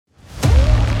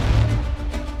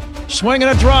Swinging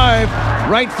a drive.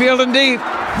 Right field and deep.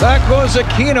 Back goes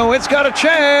Aquino. It's got a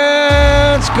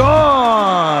chance.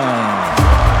 Gone.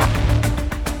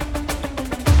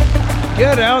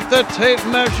 Get out the tape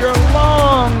measure.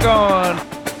 Long gone.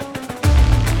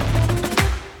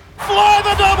 Fly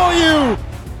the W!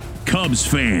 Cubs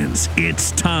fans,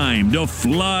 it's time to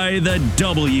fly the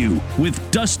W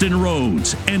with Dustin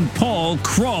Rhodes and Paul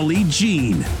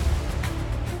Crawley-Jean.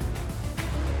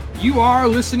 You are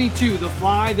listening to the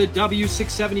Fly the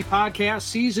W670 podcast,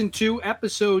 season 2,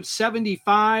 episode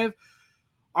 75.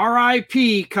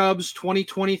 RIP Cubs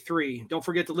 2023. Don't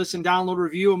forget to listen, download,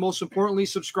 review, and most importantly,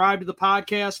 subscribe to the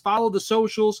podcast. Follow the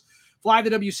socials. Fly the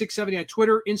W670 on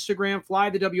Twitter, Instagram, Fly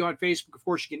the W on Facebook. Of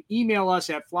course, you can email us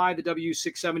at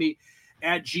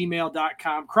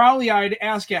flythew670@gmail.com. Crowley, I'd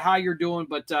ask you how you're doing,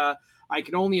 but I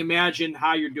can only imagine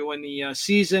how you're doing. The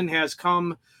season has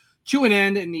come to an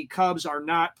end, and the Cubs are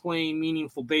not playing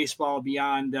meaningful baseball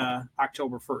beyond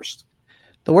October 1st.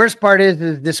 The worst part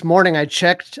is this morning I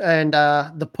checked, and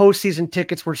the postseason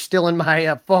tickets were still in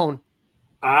my phone.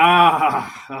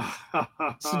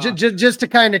 So just to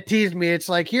kind of tease me, it's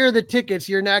like, here are the tickets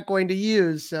you're not going to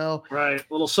use. So right, a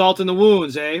little salt in the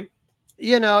wounds, eh?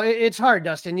 You know, it's hard,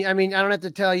 Dustin. I mean, I don't have to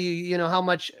tell you, you know, how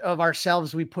much of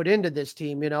ourselves we put into this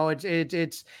team. You know,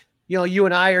 it's you know, you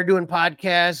and I are doing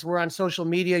podcasts. We're on social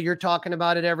media. You're talking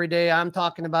about it every day. I'm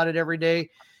talking about it every day.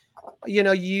 You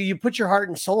know, you put your heart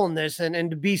and soul in this,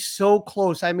 and to be so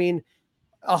close. I mean,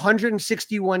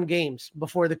 161 games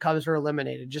before the Cubs were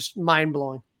eliminated. Just mind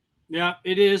blowing. Yeah,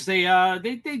 it is. They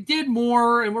did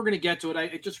more, and we're going to get to it.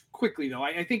 I just quickly though,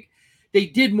 I think they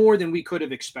did more than we could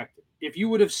have expected. If you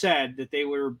would have said that they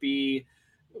would be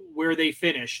where they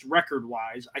finished record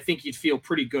wise, I think you'd feel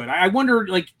pretty good. I wonder,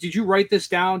 like, did you write this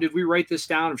down? Did we write this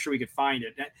down? I'm sure we could find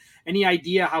it. Any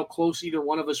idea how close either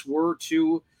one of us were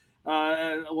to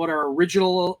what our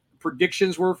original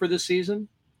predictions were for this season?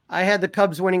 I had the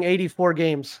Cubs winning 84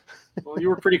 games. Well, you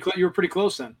were pretty close. You were pretty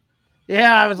close then.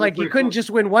 Yeah, I was like, you couldn't just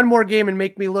win one more game and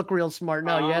make me look real smart.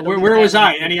 No, yeah. Where was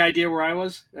I? Any idea where I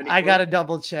was? I got to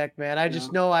double check, man. I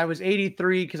just know I was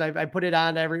 83 because I put it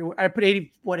on I put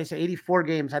 84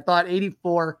 games. I thought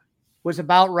 84 was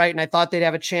about right, and I thought they'd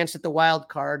have a chance at the wild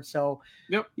card. So,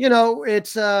 yep. You know,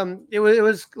 it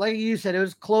was like you said, it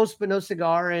was close but no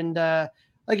cigar, and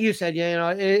like you said, you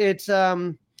know, it's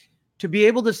to be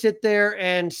able to sit there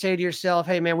and say to yourself,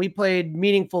 hey, man, we played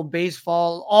meaningful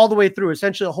baseball all the way through,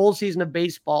 essentially a whole season of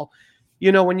baseball.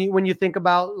 You know, when you think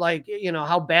about, like, you know,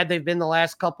 how bad they've been the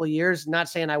last couple of years, not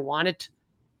saying I want it.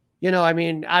 You know, I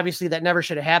mean, obviously that never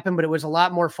should have happened, but it was a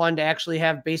lot more fun to actually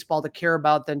have baseball to care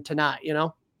about than to not, you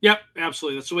know? Yep,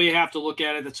 absolutely. That's the way you have to look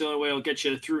at it. That's the only way it'll get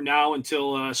you through now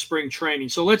until spring training.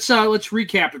 So let's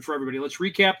recap it for everybody. Let's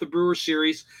recap the Brewers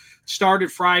series.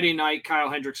 Started Friday night,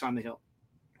 Kyle Hendricks on the hill.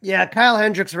 Yeah, Kyle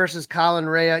Hendricks versus Colin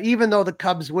Rea. Even though the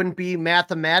Cubs wouldn't be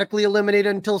mathematically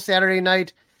eliminated until Saturday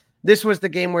night, this was the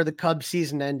game where the Cubs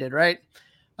season ended, right?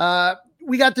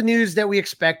 We got the news that we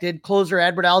expected. Closer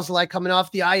Edward Alzolay coming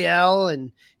off the IL,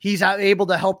 and he's able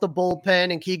to help the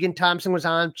bullpen, and Keegan Thompson was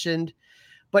optioned.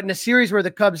 But in a series where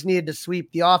the Cubs needed to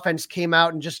sweep, the offense came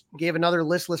out and just gave another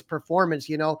listless performance.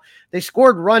 You know, they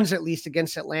scored runs at least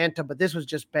against Atlanta, but this was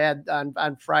just bad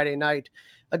on Friday night.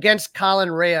 Against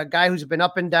Colin Rea, a guy who's been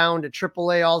up and down to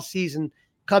AAA all season,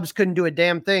 Cubs couldn't do a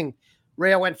damn thing.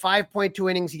 Rea went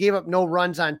 5.2 innings. He gave up no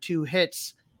runs on 2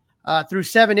 hits. Through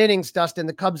 7 innings, Dustin,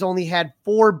 the Cubs only had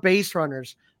 4 base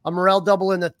runners. A Morel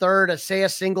double in the 3rd, a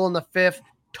Seiya single in the 5th,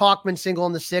 Tauchman single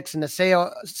in the 6th, and a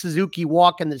Seiya Suzuki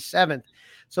walk in the 7th.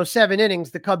 So 7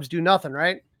 innings, the Cubs do nothing,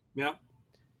 right? Yeah.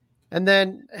 And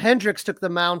then Hendricks took the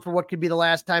mound for what could be the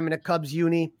last time in a Cubs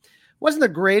uni. Wasn't the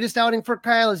greatest outing for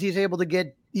Kyle, as he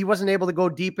wasn't able to go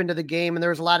deep into the game, and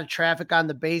there was a lot of traffic on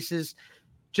the bases.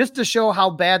 Just to show how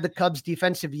bad the Cubs'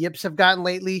 defensive yips have gotten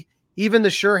lately, even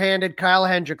the sure-handed Kyle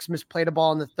Hendricks misplayed a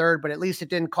ball in the 3rd, but at least it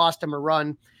didn't cost him a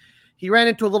run. He ran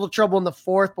into a little trouble in the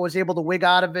 4th, but was able to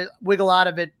wiggle out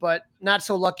of it, but not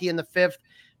so lucky in the 5th.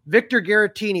 Victor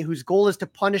Garrettini, whose goal is to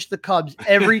punish the Cubs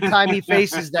every time he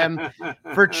faces them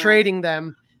for trading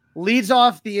them, leads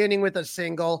off the inning with a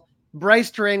single.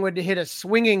 Bryce Terang would hit a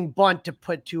swinging bunt to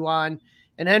put 2 on,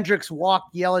 and Hendricks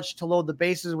walked Yelich to load the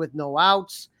bases with no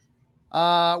outs.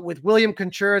 With William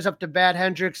Contreras up to bat,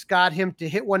 Hendricks got him to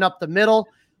hit one up the middle.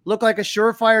 Looked like a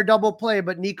surefire double play,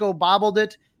 but Nico bobbled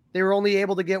it. They were only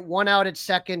able to get 1 out at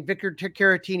second. Victor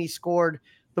Caratini scored.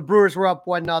 The Brewers were up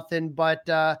 1-0,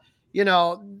 but you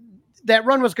know, that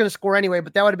run was going to score anyway,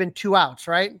 but that would have been 2 outs,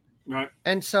 right? Right.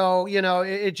 And so, you know,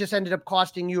 it just ended up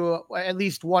costing you at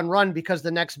least 1 run because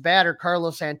the next batter,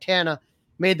 Carlos Santana,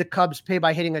 made the Cubs pay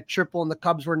by hitting a triple, and the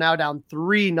Cubs were now down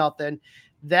 3-0.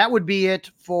 That would be it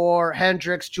for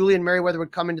Hendricks. Julian Merriweather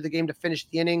would come into the game to finish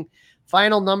the inning.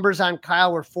 Final numbers on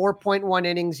Kyle were 4.1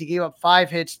 innings. He gave up 5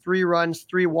 hits, 3 runs,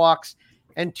 3 walks,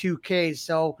 and 2 Ks.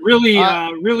 So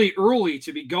really early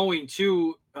to be going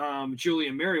to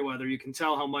Julian Merriweather. You can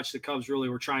tell how much the Cubs really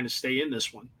were trying to stay in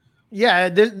this one. Yeah,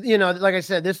 like I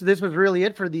said, this was really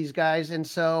it for these guys. And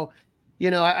so,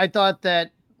 I thought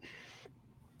that,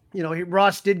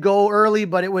 Ross did go early,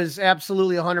 but it was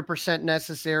absolutely 100%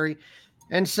 necessary.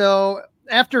 And so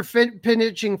after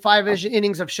pitching 5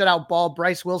 innings of shutout ball,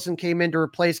 Bryce Wilson came in to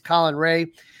replace Colin Ray.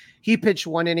 He pitched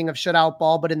 1 inning of shutout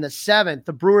ball, but in the 7th,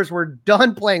 the Brewers were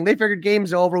done playing. They figured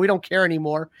game's over. We don't care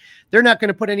anymore. They're not going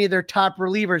to put any of their top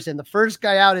relievers in. The first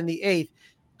guy out in the 8th,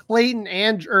 in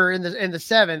the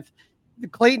 7th,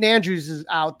 Clayton Andrews is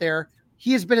out there.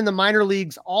 He has been in the minor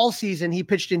leagues all season. He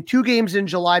pitched in 2 games in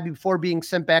July before being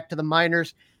sent back to the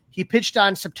minors. He pitched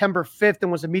on September 5th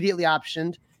and was immediately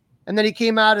optioned. And then he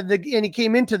came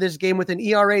into this game with an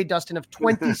ERA, Dustin, of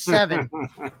 27.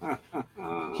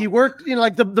 He worked,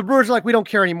 like the Brewers are like, we don't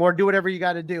care anymore. Do whatever you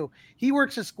got to do. He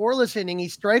works a scoreless inning. He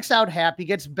strikes out Happ. He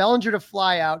gets Bellinger to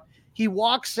fly out. He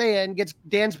walks Seiya and gets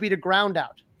Dansby to ground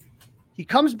out. He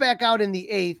comes back out in the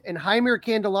 8th, and Jaime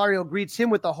Candelario greets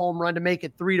him with a home run to make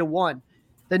it 3-1.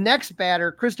 The next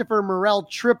batter, Christopher Morel,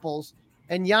 triples,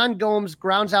 and Yan Gomes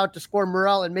grounds out to score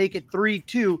Morel and make it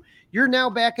 3-2. You're now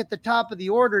back at the top of the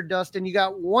order, Dustin. You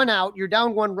got 1 out. You're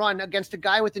down 1 run against a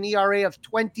guy with an ERA of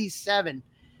 27.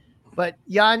 But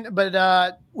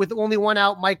with only 1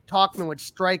 out, Mike Tauchman would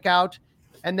strike out.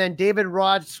 And then David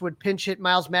Ross would pinch hit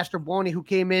Miles Mastrobuoni, who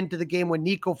came into the game when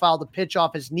Nico fouled the pitch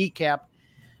off his kneecap.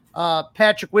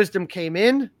 Patrick Wisdom came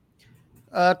in.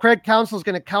 Craig Counsell is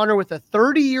going to counter with a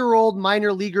 30-year-old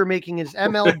minor leaguer making his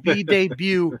MLB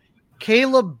debut,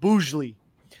 Caleb Bougely.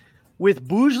 With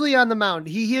Bougely on the mound,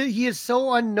 he is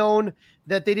so unknown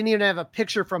that they didn't even have a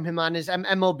picture from him on his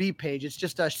MLB page. It's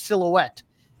just a silhouette.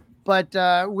 But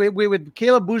with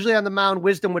Caleb Bougely on the mound,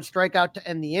 Wisdom would strike out to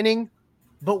end the inning.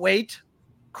 But wait,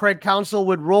 Craig Counsell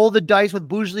would roll the dice with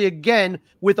Bougely again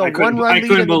with a 1-run lead. I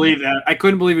couldn't believe that. I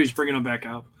couldn't believe he was bringing him back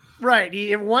out. Right. He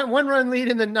had 1-run lead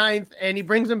in the 9th, and he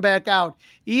brings him back out.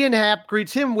 Ian Happ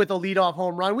greets him with a leadoff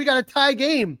home run. We got a tie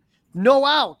game. No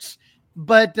outs.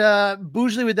 But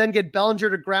Bougely would then get Bellinger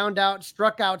to ground out,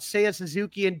 struck out Seiya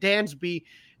Suzuki and Dansby.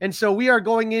 And so we are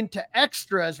going into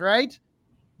extras, right?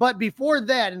 But before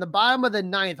that, in the bottom of the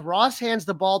 9th, Ross hands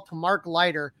the ball to Mark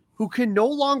Leiter, who can no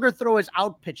longer throw his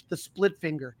out pitch, the split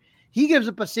finger. He gives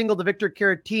up a single to Victor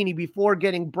Caratini before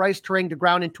getting Bryce Turang to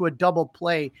ground into a double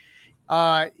play.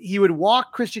 He would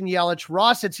walk Christian Yelich.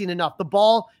 Ross had seen enough. The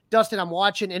ball, Dustin, I'm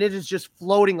watching, and it is just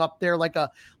floating up there like a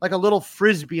little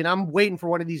frisbee, and I'm waiting for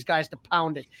one of these guys to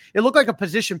pound it. It looked like a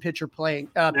position pitcher pitching.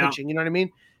 You know what I mean?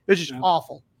 It was just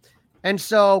awful. And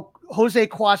so Jose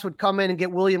Cuas would come in and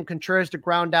get William Contreras to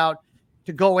ground out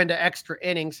to go into extra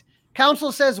innings.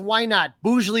 Counsell says, why not?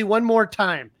 Bougely 1 more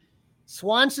time.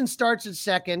 Swanson starts at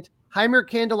second. Jaime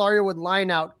Candelario would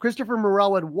line out. Christopher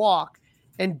Morel would walk.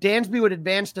 And Dansby would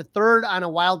advance to third on a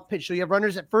wild pitch. So you have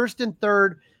runners at first and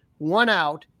third, 1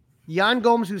 out. Yan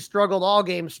Gomes, who struggled all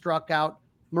games, struck out.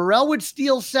 Morel would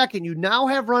steal second. You now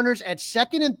have runners at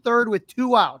second and third with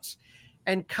 2 outs.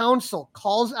 And Counsell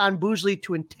calls on Bougely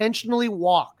to intentionally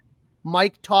walk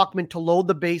Mike Tauchman to load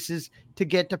the bases to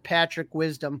get to Patrick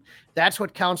Wisdom. That's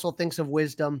what Counsell thinks of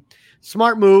Wisdom.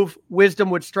 Smart move.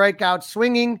 Wisdom would strike out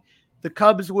swinging. The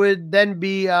Cubs would then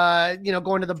be,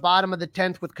 going to the bottom of the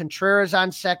 10th with Contreras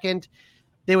on second.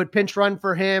 They would pinch run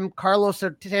for him. Carlos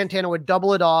Santana would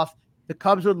double it off. The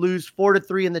Cubs would lose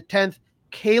 4-3 in the 10th.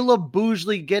 Caleb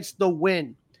Bougely gets the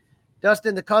win.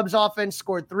 Dustin, the Cubs offense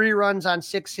scored 3 runs on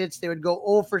 6 hits. They would go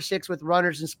 0 for 6 with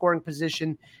runners in scoring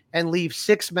position and leave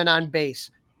 6 men on base.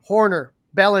 Horner,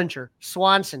 Bellinger,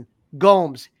 Swanson,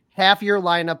 Gomes, half-year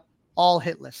lineup, all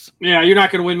hitless. Yeah, you're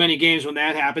not going to win many games when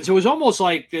that happens. It was almost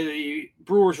like the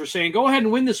Brewers were saying, "Go ahead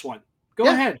and win this one. Go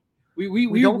ahead.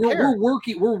 We're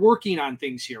working on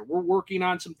things here. We're working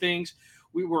on some things.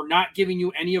 We're not giving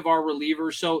you any of our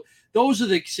relievers." So those are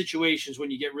the situations when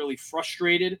you get really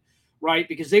frustrated, right?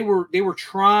 Because they were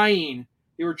trying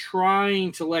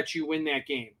to let you win that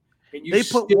game, and you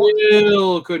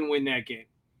still couldn't win that game.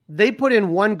 They put in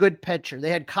 1 good pitcher. They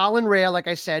had Colin Rea, like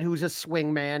I said, who's a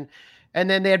swing man. And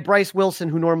then they had Bryce Wilson,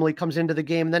 who normally comes into the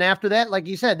game. And then after that, like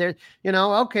you said, they're,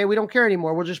 okay, we don't care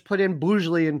anymore. We'll just put in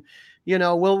Bougely and,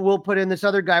 we'll put in this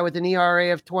other guy with an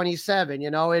ERA of 27.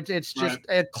 It's just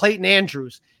Clayton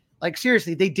Andrews. Like,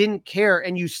 seriously, they didn't care,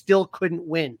 and you still couldn't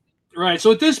win. Right.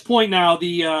 So at this point now,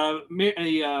 the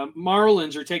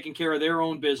Marlins are taking care of their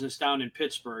own business down in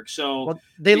Pittsburgh. So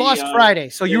they lost Friday,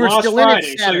 so you were still in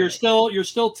it Saturday. So you're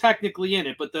still technically in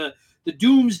it, but the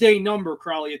doomsday number,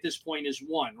 Crowley, at this point is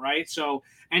 1, right? So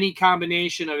any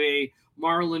combination of a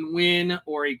Marlin win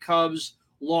or a Cubs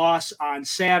loss on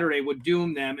Saturday would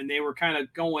doom them, and they were kind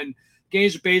of going.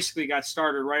 Games basically got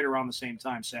started right around the same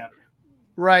time Saturday.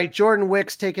 Right. Jordan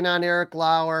Wicks taking on Eric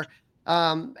Lauer.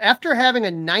 After having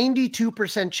a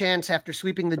 92% chance after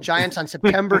sweeping the Giants on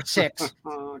September 6th,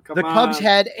 the Cubs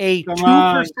had a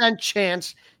 2%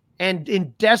 chance and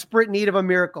in desperate need of a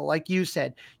miracle. Like you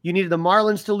said, you needed the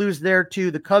Marlins to lose their 2,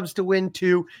 the Cubs to win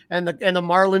 2, and the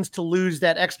Marlins to lose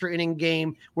that extra inning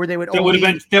game where they would that would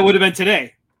have been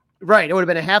today. Right. It would have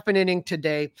been a half an inning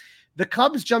today. The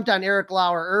Cubs jumped on Eric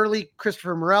Lauer early.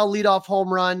 Christopher Morel leadoff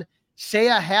home run.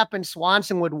 Seiya Happ and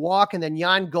Swanson would walk, and then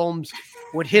Yan Gomes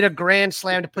would hit a grand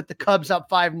slam to put the Cubs up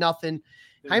 5-0.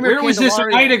 Where was this a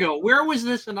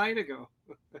night ago?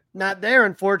 Not there,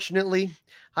 unfortunately.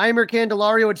 Heimer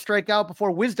Candelario would strike out before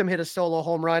Wisdom hit a solo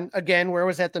home run. Again, where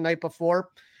was that the night before?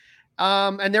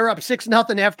 And they're up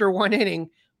 6-0 after 1 inning.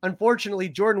 Unfortunately,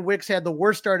 Jordan Wicks had the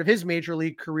worst start of his major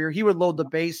league career. He would load the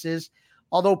bases,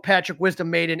 although Patrick Wisdom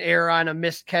made an error on a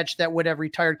missed catch that would have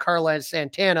retired Carlos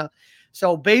Santana.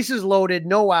 So bases loaded,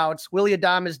 no outs. Willy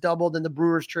Adames doubled, and the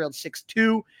Brewers trailed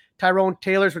 6-2. Tyrone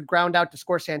Taylors would ground out to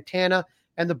score Santana,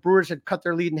 and the Brewers had cut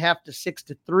their lead in half to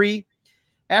 6-3.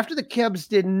 After the Cubs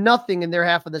did nothing in their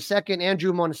half of the second,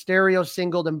 Andrew Monasterio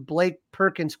singled and Blake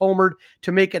Perkins homered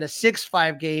to make it a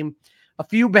 6-5 game. A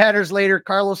few batters later,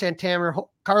 Carlos Santana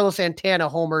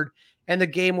homered, and the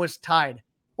game was tied.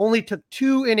 Only took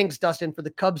 2 innings, Dustin, for the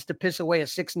Cubs to piss away a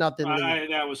 6-0 lead.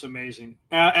 That was amazing.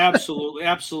 Absolutely,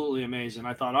 absolutely amazing.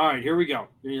 I thought, all right, here we go.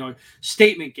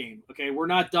 Statement game. Okay, we're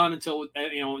not done until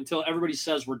everybody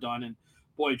says we're done. And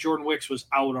boy, Jordan Wicks was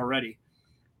out already.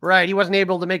 Right, he wasn't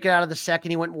able to make it out of the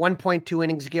second. He went 1.2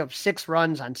 innings, gave up 6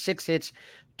 runs on 6 hits,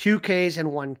 2 Ks,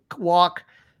 and 1 walk.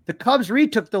 The Cubs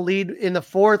retook the lead in the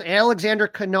 4th. Alexander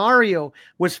Canario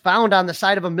was found on the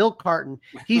side of a milk carton.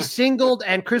 He singled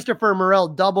and Christopher Morel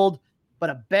doubled,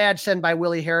 but a bad send by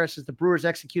Willie Harris as the Brewers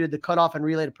executed the cutoff and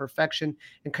relay to perfection,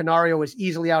 and Canario was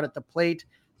easily out at the plate.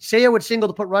 Seiya would single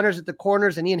to put runners at the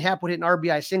corners, and Ian Happ would hit an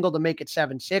RBI single to make it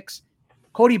 7-6.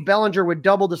 Cody Bellinger would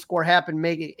double to score Happ and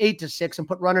make it 8-6 and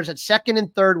put runners at second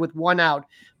and third with 1 out.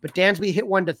 But Dansby hit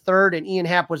 1 to third, and Ian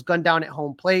Happ was gunned down at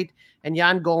home plate, and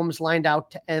Yan Gomes lined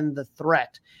out to end the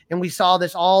threat. And we saw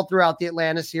this all throughout the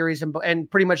Atlanta series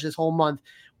and pretty much this whole month,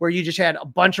 where you just had a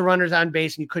bunch of runners on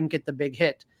base and you couldn't get the big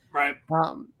hit. Right.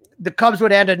 The Cubs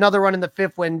would add another run in the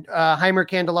 5th when Heimer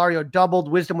Candelario doubled.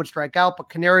 Wisdom would strike out, but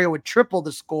Canario would triple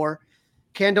the score.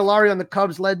 Candelario and the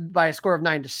Cubs led by a score of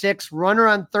 9-6. Runner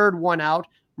on third, 1 out.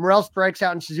 Morel strikes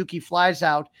out and Suzuki flies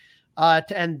out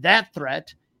to end that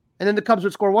threat. And then the Cubs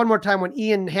would score one more time when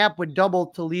Ian Happ would double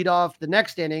to lead off the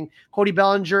next inning. Cody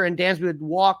Bellinger and Dansby would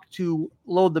walk to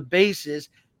load the bases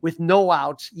with no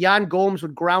outs. Yan Gomes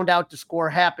would ground out to score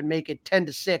Happ and make it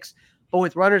 10-6. But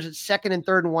with runners at second and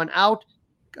third and 1 out,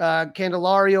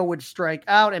 Candelario would strike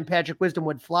out and Patrick Wisdom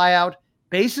would fly out.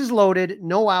 Bases loaded,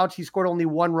 no outs. He scored only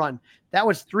 1 run. That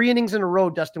was 3 innings in a row,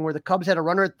 Dustin, where the Cubs had a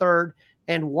runner at third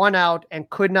and 1 out and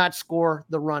could not score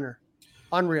the runner.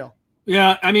 Unreal.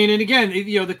 Yeah, I mean, and again,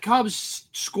 the Cubs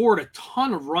scored a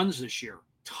ton of runs this year.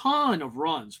 Ton of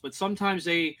runs. But sometimes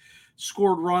they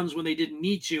scored runs when they didn't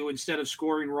need to instead of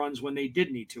scoring runs when they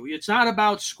did need to. It's not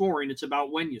about scoring. It's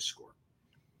about when you score.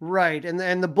 Right. And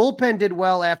the bullpen did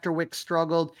well after Wicks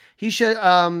struggled. He should,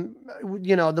 the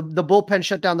bullpen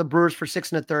shut down the Brewers for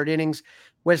 6 1/3 innings.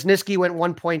 Wesniewski went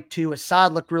 1.2.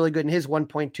 Assad looked really good in his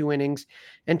 1.2 innings.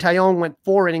 And Tyone went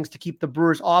 4 innings to keep the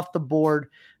Brewers off the board.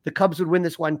 The Cubs would win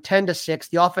this one 10-6.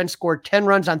 The offense scored 10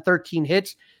 runs on 13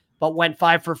 hits, but went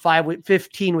 5 for 5 with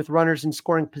 15 with runners in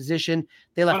scoring position.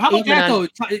 They left. But how about that though?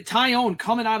 Tyone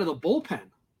coming out of the bullpen,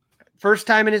 first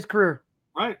time in his career.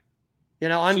 Right.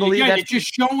 Unbelievable. So again, it's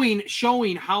just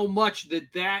showing how much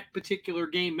that particular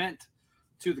game meant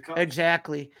to the Cubs.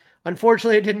 Exactly.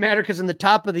 Unfortunately, it didn't matter because in the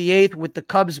top of the 8th, with the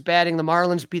Cubs batting, the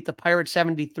Marlins beat the Pirates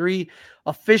 73,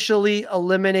 officially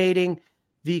eliminating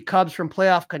the Cubs from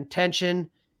playoff contention.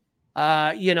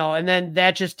 And then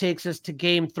that just takes us to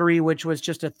Game 3, which was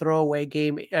just a throwaway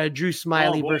game. Drew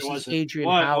Smyly versus Adrian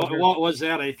Howard. What was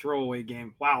that? A throwaway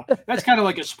game? Wow, that's kind of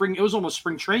like it was almost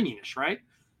spring training-ish, right?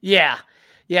 Yeah.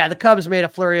 Yeah, the Cubs made a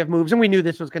flurry of moves, and we knew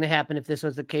this was going to happen if this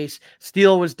was the case.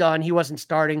 Steele was done. He wasn't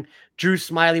starting. Drew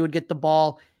Smyly would get the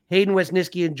ball. Hayden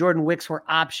Wesniewski and Jordan Wicks were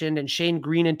optioned, and Shane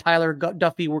Green and Tyler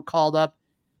Duffy were called up.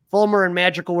 Fulmer and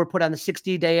Magical were put on the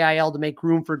 60-day IL to make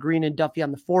room for Green and Duffy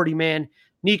on the 40-man.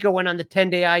 Nico went on the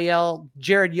 10-day IL.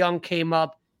 Jared Young came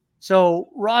up. So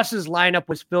Ross's lineup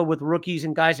was filled with rookies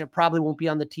and guys that probably won't be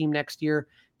on the team next year.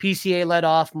 PCA led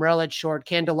off, Morel at short,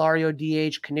 Candelario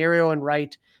DH, Canario in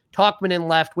right, Talkman in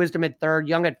left, Wisdom at third,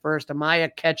 Young at first, Amaya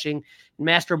catching, and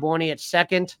Mastroboni at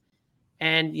second.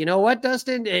 And you know what,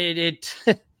 Dustin? It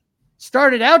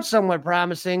started out somewhat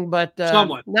promising, but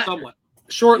somewhat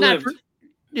short-lived.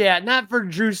 Not for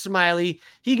Drew Smiley.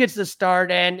 He gets the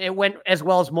start, and it went as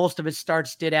well as most of his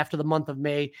starts did after the month of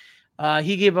May.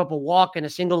 He gave up a walk and a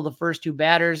single to the first two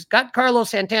batters. Got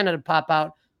Carlos Santana to pop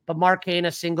out, but Mark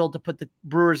Hanna singled to put the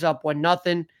Brewers up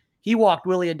 1-0. He walked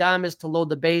Willy Adames to load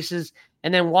the bases,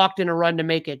 and then walked in a run to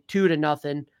make it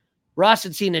 2-0. Ross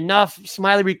had seen enough.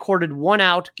 Smiley recorded 1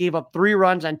 out, gave up 3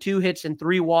 runs on 2 hits and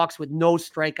 3 walks with no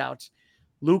strikeouts.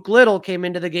 Luke Little came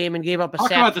into the game and gave up a sac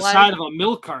fly. Talk about the side of a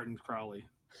milk carton, Crowley.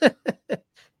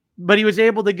 But he was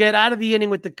able to get out of the inning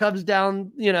with the Cubs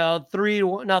down,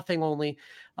 3-0 only.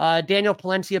 Daniel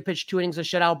Palencia pitched 2 innings, a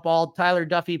shutout ball. Tyler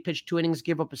Duffy pitched 2 innings,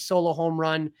 gave up a solo home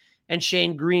run. And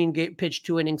Shane Green pitched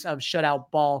 2 innings of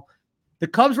shutout ball. The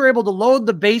Cubs were able to load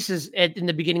the bases in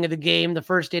the beginning of the game, the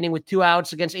first inning with 2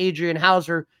 outs against Adrian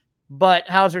Hauser, but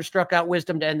Hauser struck out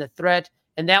Wisdom to end the threat,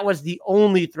 and that was the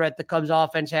only threat the Cubs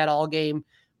offense had all game.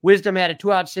 Wisdom had a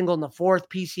 2-out single in the 4th,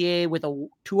 PCA with a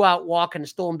 2-out walk and a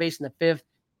stolen base in the 5th.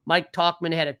 Mike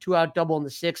Talkman had a 2-out double in the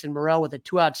 6th, and Morel with a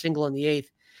 2-out single in the 8th.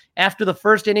 After the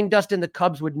first inning, Dustin, the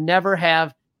Cubs would never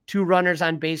have 2 runners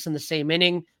on base in the same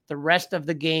inning the rest of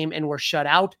the game and were shut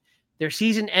out. Their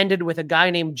season ended with a guy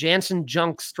named Jansen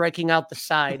Junk striking out the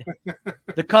side.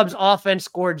 The Cubs offense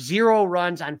scored 0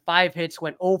 runs on 5 hits,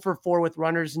 went 0 for 4 with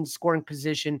runners in scoring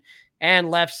position,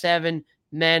 and left 7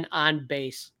 men on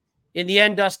base. In the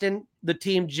end, Dustin, the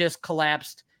team just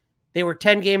collapsed. They were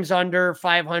 10 games under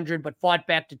 500, but fought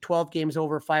back to 12 games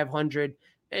over 500.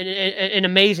 An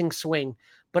amazing swing.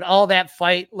 But all that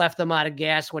fight left them out of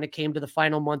gas when it came to the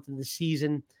final month of the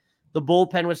season. The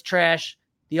bullpen was trash.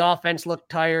 The offense looked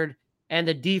tired. And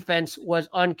the defense was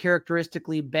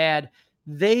uncharacteristically bad.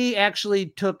 They actually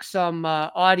took some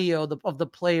audio of the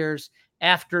players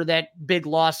after that big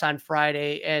loss on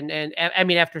Friday and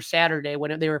after Saturday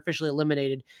when they were officially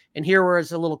eliminated. And here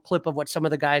was a little clip of what some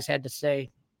of the guys had to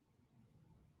say.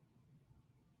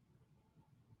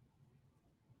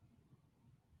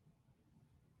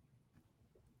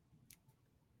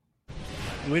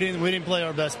 We didn't play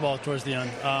our best ball towards the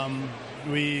end.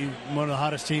 We one of the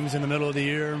hottest teams in the middle of the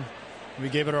year. We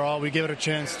gave it our all. We gave it a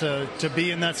chance to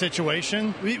be in that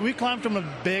situation. We climbed from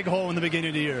a big hole in the beginning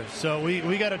of the year. So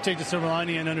we got to take the silver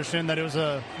lining and understand that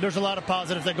there's a lot of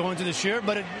positives that go into this year,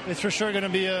 but it's for sure going to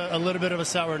be a little bit of a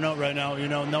sour note right now,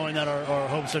 knowing that our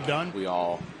hopes are done. We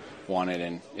all wanted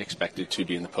and expected to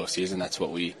be in the postseason. That's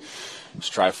what we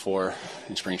strive for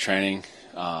in spring training.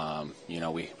 We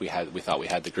thought we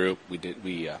had the group.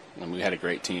 We had a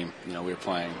great team. We were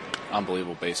playing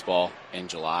unbelievable baseball in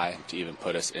July to even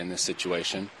put us in this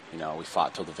situation. We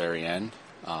fought till the very end.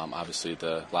 Obviously,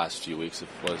 the last few weeks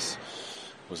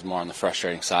was more on the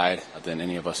frustrating side than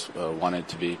any of us wanted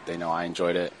to be. They know I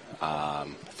enjoyed it. I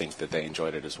think that they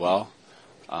enjoyed it as well.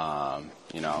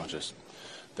 Just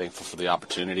thankful for the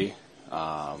opportunity.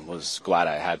 Was glad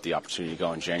I had the opportunity to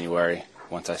go in January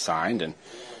once I signed and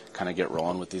kind of get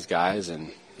rolling with these guys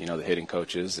and the hitting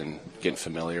coaches and getting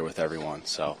familiar with everyone.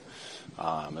 So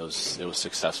it was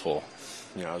successful.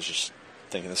 I was just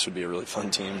thinking this would be a really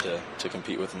fun team to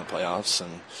compete with in the playoffs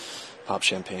and pop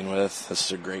champagne with. This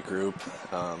is a great group.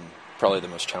 Probably the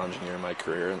most challenging year of my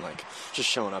career, and just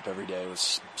showing up every day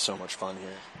was so much fun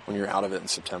here. When you're out of it in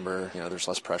September, there's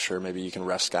less pressure. Maybe you can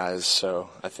rest guys. So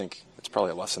I think it's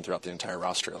probably a lesson throughout the entire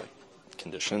roster.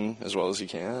 Condition as well as you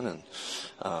can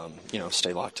and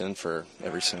stay locked in for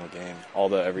every single game. All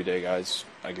the everyday guys,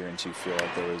 I guarantee, feel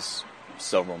like there was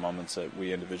several moments that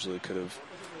we individually could have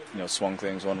swung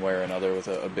things one way or another with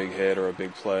a big hit or a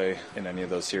big play in any of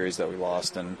those series that we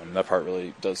lost, and that part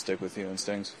really does stick with you and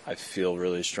stings. I feel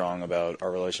really strong about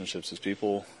our relationships as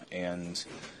people and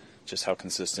just how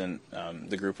consistent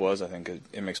the group was. I think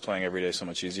it makes playing every day so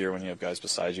much easier when you have guys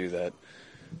beside you that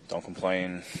don't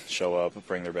complain, show up,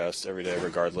 bring their best every day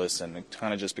regardless, and it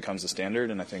kind of just becomes the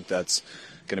standard, and I think that's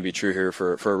going to be true here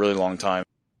for a really long time.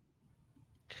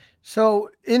 So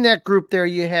in that group there,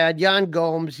 you had Yan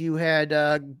Gomes, you had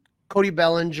Cody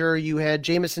Bellinger, you had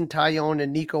Jameson Taillon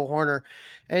and Nico Horner,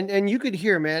 and you could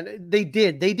hear, man, they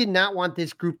did not want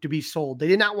this group to be sold. They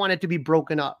did not want it to be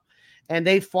broken up, and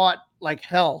they fought like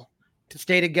hell to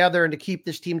stay together and to keep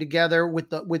this team together with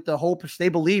the hopes they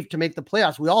believed to make the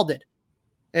playoffs. We all did.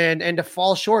 And to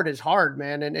fall short is hard,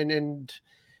 man. And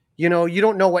you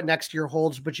don't know what next year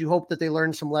holds, but you hope that they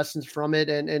learned some lessons from it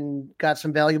and got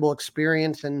some valuable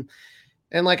experience. And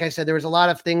like I said, there was a lot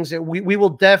of things that we will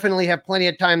definitely have plenty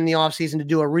of time in the offseason to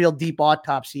do a real deep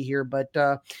autopsy here. But,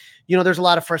 there's a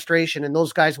lot of frustration, and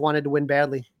those guys wanted to win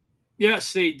badly.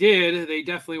 Yes, they did. They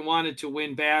definitely wanted to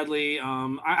win badly.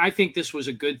 I think this was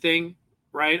a good thing,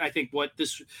 right? I think what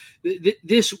this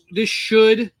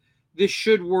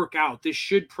should work out. This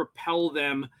should propel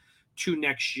them to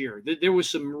next year. There was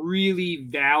some really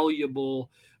valuable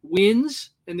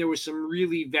wins, and there was some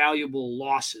really valuable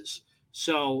losses.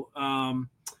 So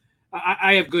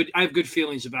I have good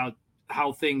feelings about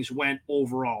how things went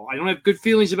overall. I don't have good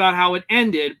feelings about how it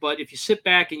ended, but if you sit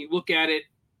back and you look at it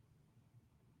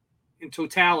in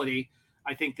totality,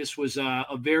 I think this was a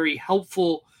very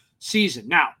helpful season.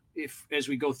 Now, if as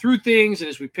we go through things and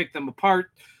as we pick them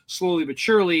apart slowly but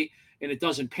surely, and it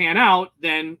doesn't pan out,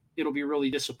 then it'll be really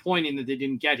disappointing that they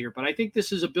didn't get here. But I think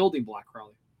this is a building block,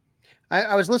 Crowley.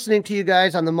 I was listening to you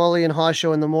guys on the Mully and Haw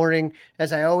show in the morning,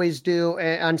 as I always do,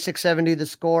 on 670 The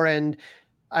Score, and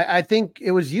I think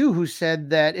it was you who said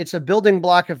that it's a building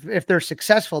block if they're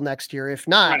successful next year. If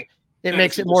not, right. It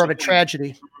makes it more of a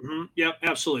tragedy. Mm-hmm. Yep,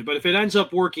 absolutely. But if it ends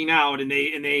up working out and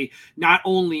they not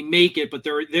only make it, but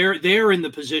they're in the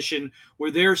position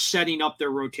where they're setting up their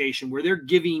rotation, where they're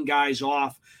giving guys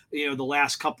off, the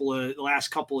last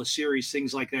couple of series,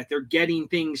 things like that. They're getting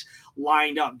things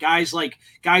lined up. Guys like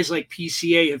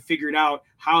PCA have figured out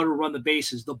how to run the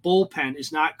bases. The bullpen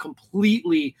is not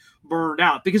completely burned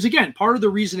out because, again, part of the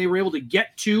reason they were able to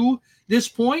get to this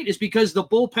point is because the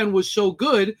bullpen was so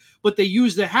good, but they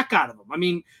used the heck out of them. I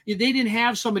mean, they didn't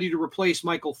have somebody to replace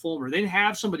Michael Fulmer. They didn't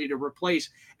have somebody to replace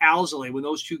Alzolay when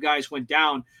those two guys went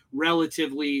down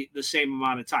relatively the same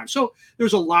amount of time. So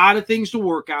there's a lot of things to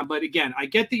work on. But again, I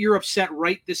get that you're upset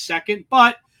right this second,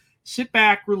 but sit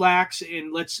back, relax,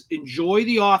 and let's enjoy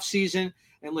the offseason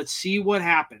and let's see what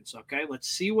happens. Okay. Let's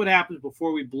see what happens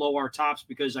before we blow our tops,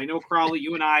 because I know, Crowley,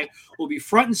 you and I will be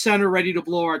front and center ready to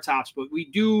blow our tops, but we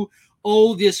do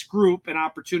owe this group an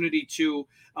opportunity to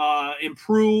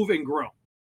improve and grow.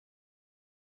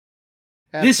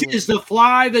 Absolutely. This is the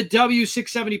Fly the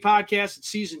W670 podcast. It's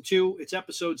season 2. It's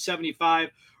episode 75.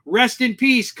 Rest in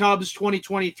peace, Cubs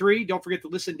 2023. Don't forget to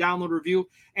listen, download, review,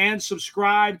 and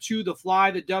subscribe to the Fly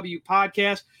the W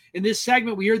podcast. In this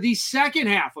segment, we hear the second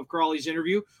half of Crawley's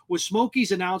interview with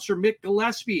Smokies announcer Mick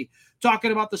Gillespie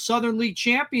talking about the Southern League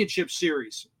Championship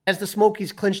Series. As the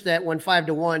Smokies clinched that one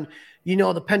 5-1,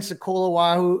 the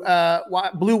Pensacola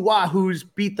Blue Wahoos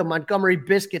beat the Montgomery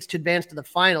Biscuits to advance to the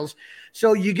finals.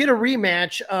 So you get a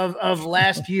rematch of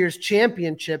last year's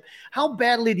championship. How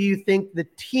badly do you think the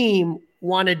team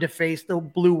wanted to face the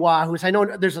Blue Wahoos? I know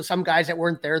there's some guys that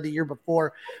weren't there the year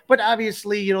before, but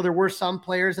obviously, there were some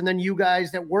players, and then you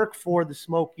guys that work for the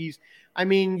Smokies. I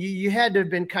mean, you had to have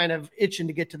been kind of itching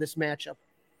to get to this matchup.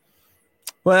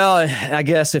 Well, I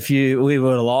guess if we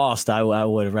would have lost, I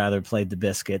would have rather played the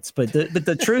Biscuits. But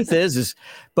the truth is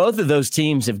both of those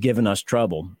teams have given us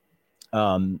trouble.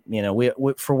 We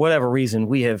for whatever reason,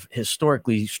 we have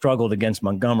historically struggled against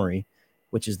Montgomery,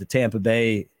 which is the Tampa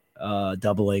Bay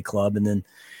AA club. And then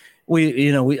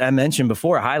I mentioned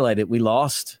before, I highlighted, we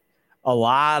lost a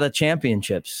lot of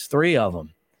championships, 3 of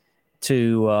them,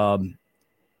 to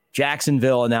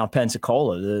Jacksonville and now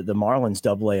Pensacola, the Marlins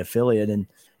AA affiliate. And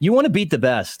you want to beat the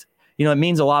best. It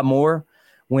means a lot more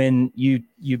when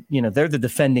they're the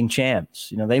defending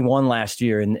champs. They won last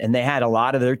year and they had a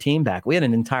lot of their team back. We had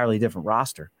an entirely different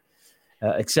roster,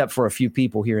 except for a few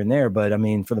people here and there. But I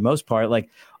mean, for the most part, like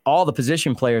all the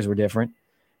position players were different.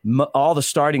 All the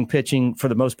starting pitching for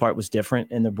the most part was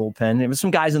different in the bullpen. There was some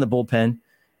guys in the bullpen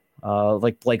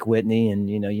like Blake Whitney. And,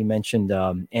 you mentioned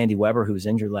Andy Weber, who was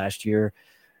injured last year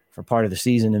for part of the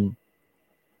season.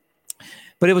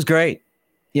 But it was great.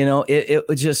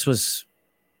 It just was,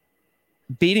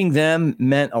 beating them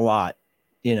meant a lot,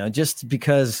 just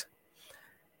because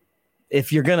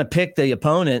if you're going to pick the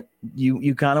opponent,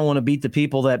 you kind of want to beat the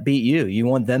people that beat you. You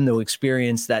want them to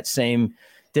experience that same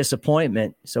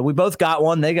disappointment. So we both got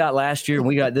one. They got last year and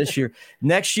we got this year.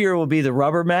 Next year will be the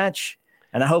rubber match.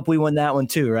 And I hope we win that one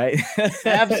too, right?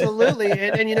 Absolutely.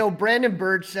 And Brandon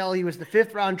Birdsell, he was the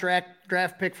 5th round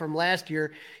draft pick from last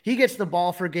year. He gets the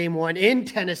ball for game 1 in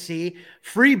Tennessee.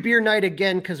 Free beer night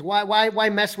again, because why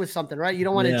mess with something, right? You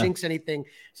don't want to jinx anything.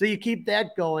 So you keep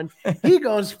that going. He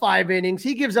goes 5 innings.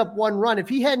 He gives up 1 run. If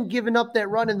he hadn't given up that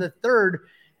run in the 3rd,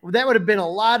 that would have been a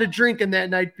lot of drinking that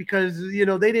night, because,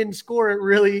 they didn't score it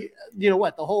really, pretty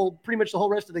much the whole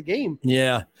rest of the game.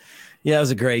 Yeah. Yeah, it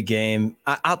was a great game.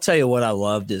 I'll tell you what I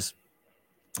loved is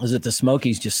that the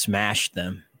Smokies just smashed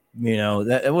them.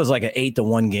 That it was like an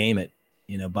 8-1 game.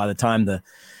 By the time the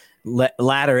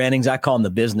latter innings. I call them the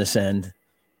business end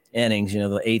innings. You know,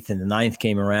 the 8th and the 9th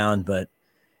came around, but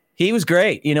he was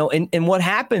great. You know, and what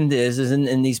happened is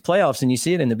in these playoffs, and you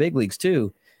see it in the big leagues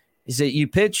too, is that you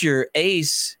pitch your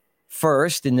ace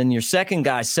first, and then your second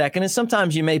guy second, and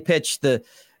sometimes you may pitch the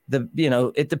you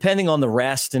know, it depending on the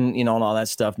rest and, you know, and all that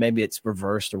stuff. Maybe it's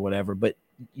reversed or whatever. But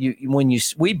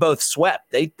we both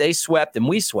swept. They swept and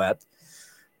we swept.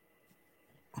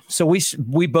 So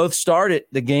we both started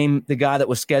the game, the guy that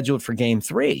was scheduled for game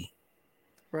 3.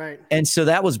 Right. And so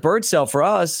that was Birdsell for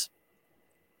us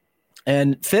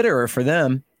and Fitterer for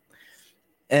them.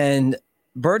 And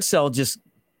Birdsell just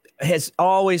has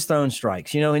always thrown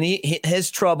strikes, you know, and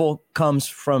his trouble comes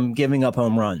from giving up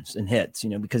home runs and hits, you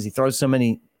know, because he throws so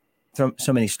many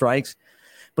strikes.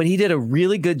 But he did a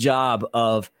really good job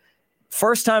of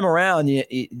first time around.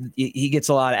 He gets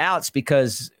a lot of outs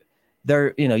because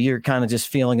they're, you know, you're kind of just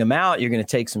feeling him out. You're going to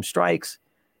take some strikes.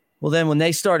 Well, then when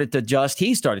they started to adjust,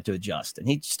 he started to adjust, and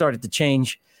he started to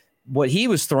change what he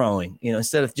was throwing, you know,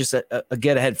 instead of just a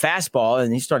get ahead fastball,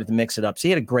 and he started to mix it up. So he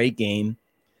had a great game.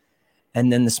 And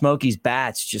then the Smokies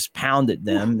bats just pounded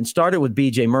them and started with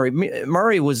BJ Murray.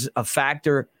 Murray was a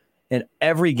factor in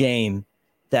every game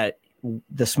that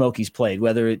the Smokies played,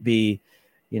 whether it be,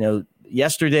 you know,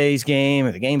 yesterday's game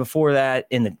or the game before that,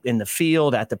 in the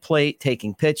field, at the plate,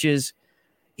 taking pitches.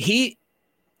 He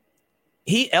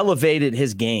elevated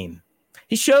his game.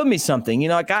 He showed me something, you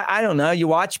know, like I don't know, you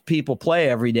watch people play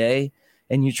every day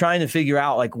and you're trying to figure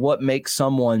out like what makes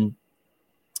someone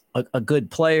a good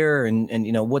player and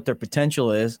you know what their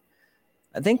potential is.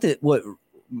 I think that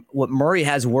what Murray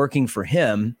has working for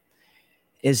him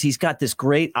is he's got this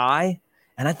great eye.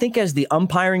 And I think as the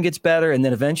umpiring gets better, and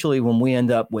then eventually when we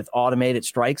end up with automated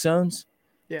strike zones,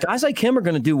 guys like him are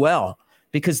going to do well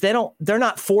because they're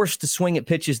not forced to swing at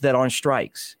pitches that aren't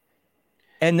strikes.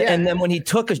 And then when he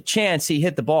took a chance, he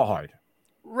hit the ball hard.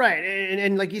 Right.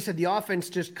 And like you said, the offense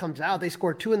just comes out. They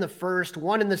scored 2 in the first,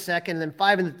 1 in the second, and then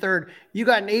 5 in the third. You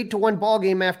got an 8-1 ball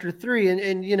game after 3.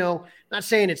 And you know, not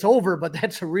saying it's over, but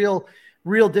that's a real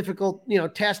difficult, you know,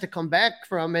 task to come back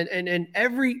from. And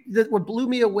what blew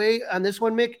me away on this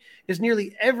one, Mick, is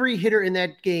nearly every hitter in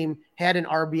that game had an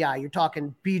RBI. You're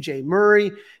talking BJ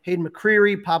Murray, Hayden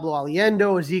McCreary, Pablo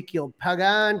Aliendo, Ezekiel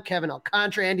Pagan, Kevin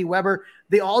Alcantara, Andy Weber.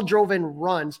 They all drove in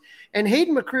runs. And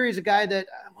Hayden McCreary is a guy that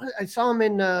I saw him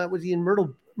in, was he in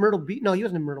Myrtle Beach? No, he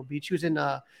wasn't in Myrtle Beach. He was in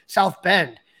South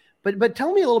Bend. But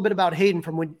tell me a little bit about Hayden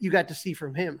from what you got to see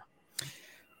from him.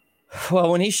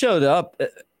 Well, when he showed up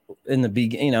in the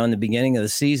beginning of the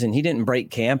season, he didn't break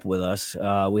camp with us.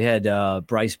 We had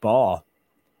Bryce Ball,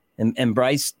 and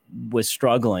Bryce was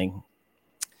struggling.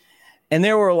 And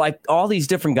there were like all these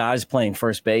different guys playing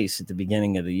first base at the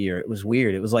beginning of the year. It was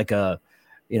weird. It was like a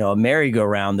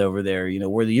merry-go-round over there, you know,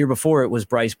 where the year before it was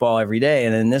Bryce Ball every day.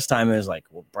 And then this time it was like,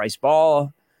 well, Bryce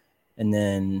Ball. And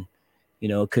then, you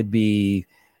know, it could be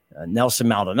Nelson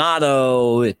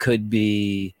Maldonado. It could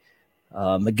be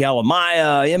Miguel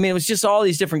Amaya. I mean, it was just all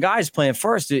these different guys playing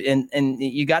first. And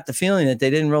you got the feeling that they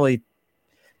didn't really,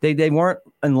 they weren't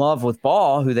in love with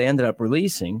Ball, who they ended up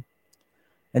releasing.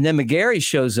 And then McGarry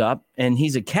shows up and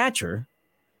he's a catcher,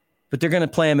 but they're going to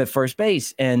play him at first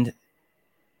base. And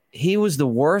he was the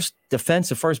worst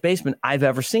defensive first baseman I've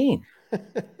ever seen.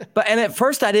 And at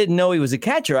first I didn't know he was a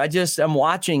catcher. I'm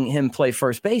watching him play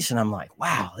first base and I'm like,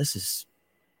 wow, this is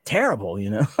terrible. You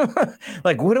know,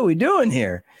 like, what are we doing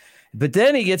here? But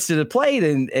then he gets to the plate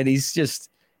and he's just,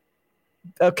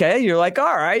 okay. You're like,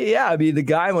 all right. Yeah. I mean, the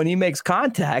guy, when he makes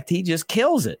contact, he just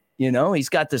kills it. You know, he's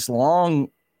got this long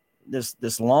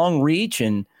reach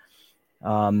and,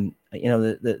 you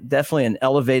know, definitely an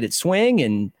elevated swing,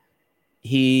 and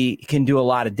he can do a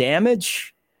lot of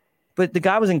damage. But the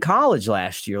guy was in college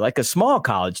last year, like a small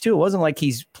college too. It wasn't like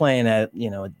he's playing at, you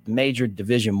know, a major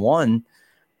Division I,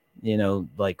 you know,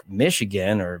 like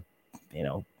Michigan or, you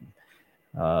know,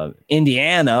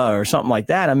 Indiana or something like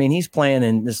that. I mean, he's playing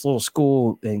in this little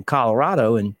school in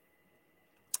Colorado,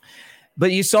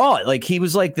 but you saw it, like he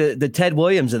was like the Ted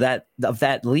Williams of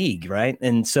that league, right?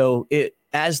 And so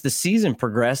as the season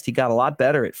progressed, he got a lot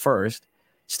better at first.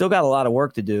 Still got a lot of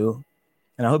work to do,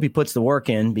 and I hope he puts the work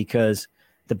in because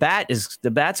the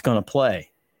bat's going to play.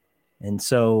 And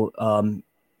so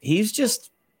he's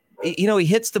just, you know, he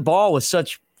hits the ball with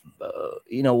such,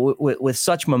 you know, with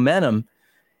such momentum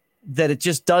that it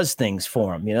just does things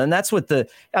for him, you know. And that's what the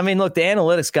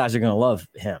analytics guys are going to love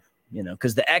him, you know,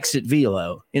 because the exit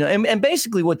velo, you know, and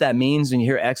basically what that means when you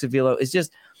hear exit velo is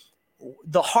just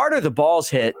the harder the ball's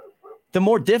hit, the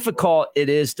more difficult it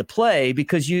is to play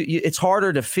because it's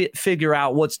harder to figure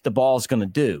out what the ball's going to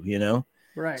do, you know.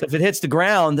 Right. So if it hits the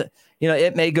ground,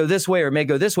 it may go this way or it may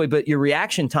go this way, but your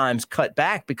reaction time's cut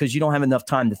back because you don't have enough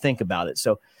time to think about it.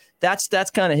 So that's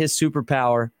kind of his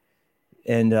superpower.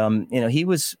 And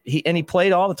he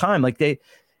played all the time. Like they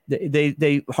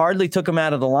hardly took him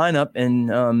out of the lineup,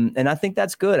 and I think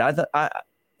that's good. I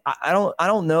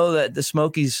don't know that the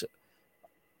Smokies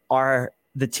are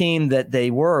the team that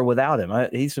they were without him.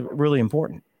 He's really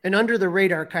important. An under the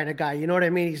radar kind of guy. You know what I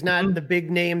mean? He's not the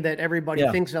big name that everybody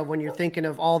thinks of when you're thinking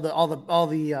of all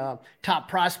the top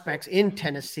prospects in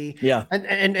Tennessee. Yeah.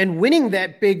 And winning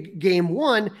that big game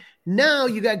 1. Now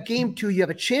you got game 2. You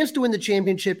have a chance to win the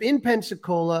championship in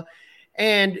Pensacola,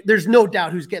 and there's no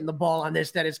doubt who's getting the ball on this,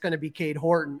 that it's going to be Cade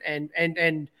Horton.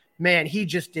 And man, he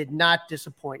just did not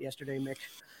disappoint yesterday, Mick.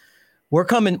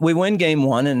 We win game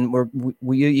 1, and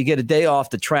you get a day off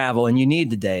to travel, and you need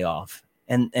the day off.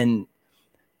 And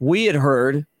we had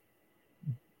heard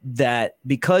that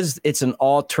because it's an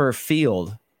all-turf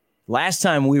field, last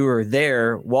time we were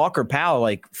there, Walker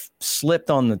Powell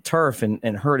slipped on the turf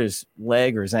and hurt his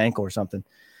leg or his ankle or something.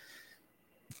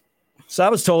 So I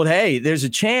was told, hey, there's a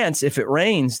chance if it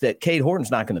rains that Cade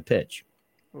Horton's not going to pitch.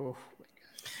 Oh.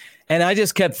 And I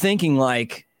just kept thinking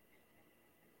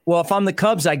well, if I'm the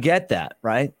Cubs, I get that,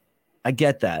 right? I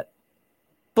get that.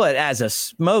 But as a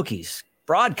Smokies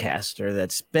broadcaster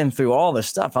that's been through all this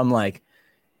stuff, I'm like,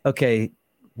 okay,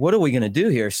 what are we going to do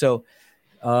here? So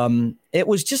it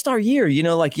was just our year,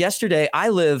 yesterday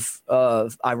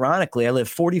ironically, I live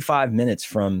 45 minutes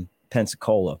from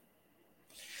Pensacola.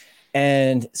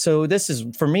 And so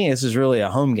for me, this is really a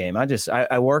home game.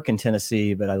 I work in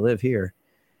Tennessee, but I live here.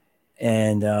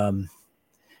 And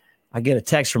I get a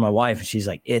text from my wife, and she's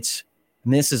like, this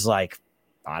is I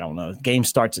don't know, game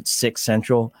starts at 6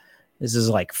 Central. This is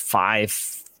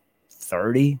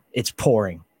 5:30. It's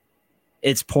pouring.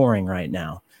 It's pouring right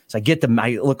now. So I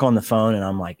look on the phone, and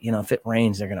I'm like, if it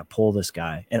rains, they're going to pull this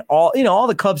guy. And all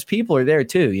the Cubs people are there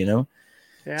too,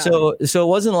 Yeah. So it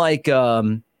wasn't like,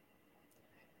 they're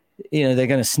going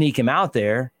to sneak him out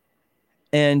there.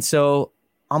 And so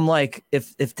I'm like,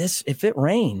 if it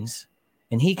rains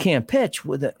and he can't pitch,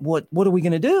 what are we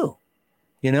going to do?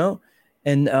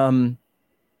 And,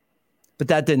 but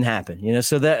that didn't happen,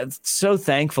 so so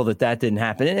thankful that didn't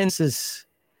happen. And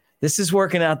this is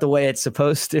working out the way it's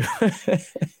supposed to.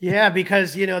 Yeah,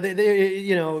 because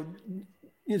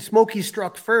Smokey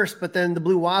struck first, but then the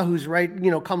Blue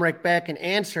Wahoos come right back and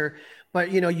answer.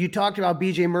 But you talked about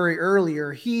BJ Murray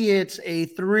earlier. He hits a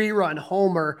 3-run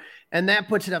homer, and that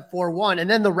puts it at 4-1. And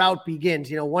then the rout begins.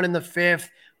 1 in the 5th,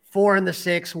 4 in the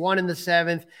 6th, 1 in the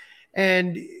 7th,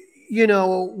 and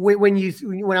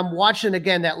when I'm watching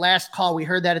again that last call, we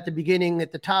heard that at the beginning,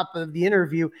 at the top of the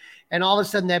interview, and all of a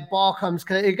sudden that ball comes,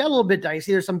 because it got a little bit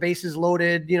dicey. There's some bases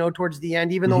loaded, towards the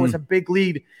end, even though it was a big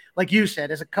lead. Like you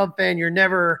said, as a Cub fan, you're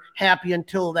never happy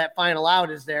until that final out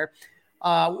is there.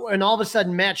 And all of a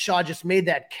sudden, Matt Shaw just made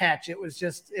that catch. It was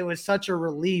such a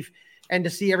relief. And to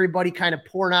see everybody kind of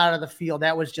pouring out of the field,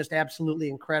 that was just absolutely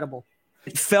incredible.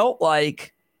 It felt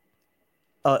like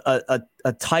a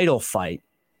title fight.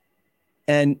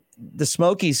 And the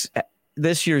Smokies,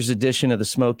 this year's edition of the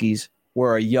Smokies,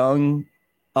 were a young,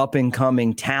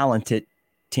 up-and-coming, talented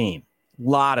team. A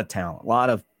lot of talent, a lot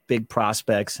of big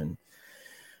prospects, and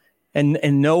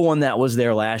no one that was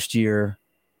there last year.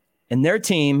 And their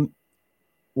team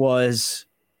was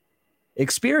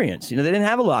experienced. They didn't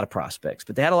have a lot of prospects,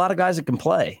 but they had a lot of guys that can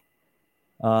play.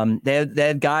 They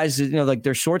had guys, like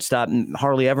their shortstop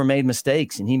hardly ever made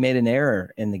mistakes, and he made an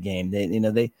error in the game.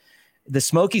 The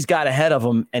Smokies got ahead of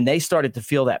them, and they started to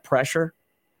feel that pressure,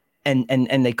 and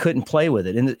they couldn't play with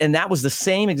it. And that was the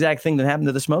same exact thing that happened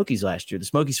to the Smokies last year. The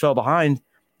Smokies fell behind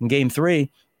in game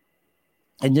 3,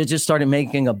 and they just started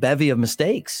making a bevy of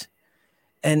mistakes.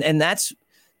 And that's,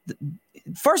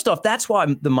 first off, that's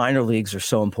why the minor leagues are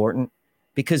so important,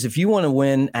 because if you want to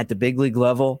win at the big league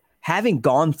level, having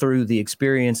gone through the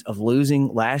experience of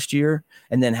losing last year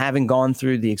and then having gone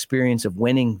through the experience of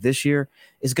winning this year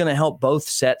is going to help both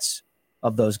sets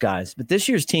of those guys. But this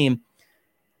year's team,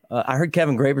 I heard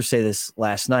Kevin Graber say this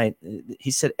last night.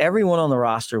 He said everyone on the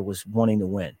roster was wanting to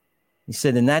win. He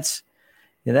said, and that's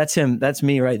him. That's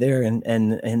me right there.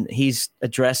 And he's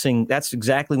addressing, that's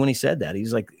exactly when he said that.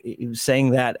 He was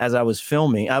saying that as I was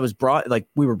filming.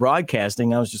 We were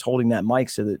broadcasting. I was just holding that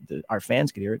mic so that our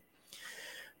fans could hear it.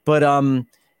 But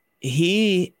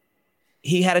he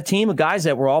had a team of guys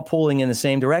that were all pulling in the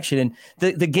same direction. And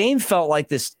the game felt like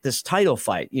this title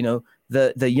fight,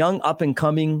 the young up and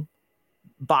coming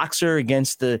boxer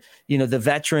against the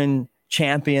veteran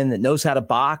champion that knows how to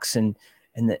box, and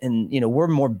we're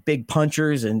more big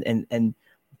punchers,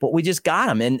 but we just got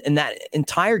him. And that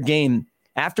entire game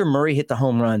after Murray hit the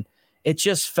home run, it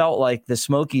just felt like the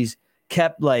Smokies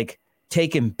kept like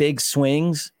taking big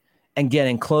swings and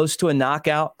getting close to a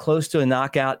knockout.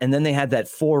 And then they had that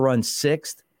 4-run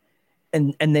sixth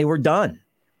and they were done.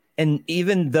 And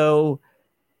even though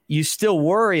you still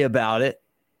worry about it,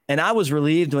 and I was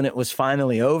relieved when it was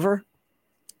finally over,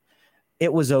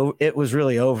 it was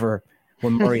really over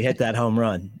when Murray hit that home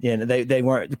run. They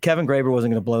weren't, Kevin Graber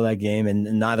wasn't going to blow that game,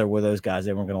 and neither were those guys.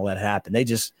 They weren't going to let it happen.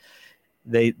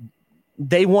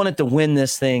 They wanted to win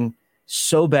this thing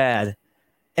so bad.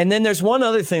 And then there's one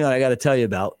other thing that I got to tell you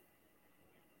about.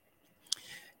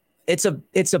 It's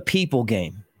a people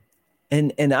game.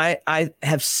 And I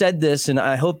have said this, and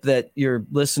I hope that your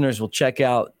listeners will check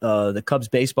out the Cubs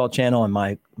baseball channel and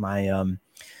my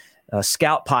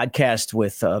scout podcast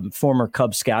with former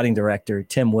Cubs scouting director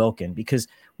Tim Wilkin, because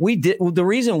the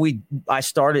reason I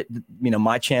started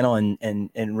my channel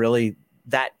and really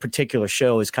that particular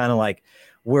show is kind of like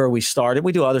where we started.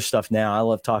 We do other stuff now. I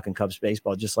love talking Cubs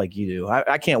baseball just like you do.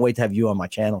 I can't wait to have you on my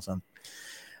channel, son.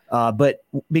 But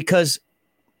because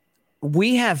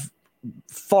we have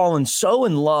fallen so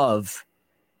in love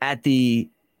at the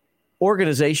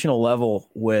organizational level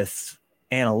with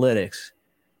analytics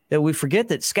that we forget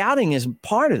that scouting is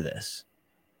part of this.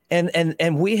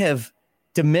 And we have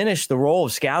diminished the role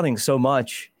of scouting so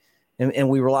much, and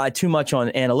we rely too much on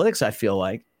analytics, I feel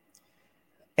like.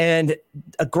 And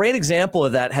a great example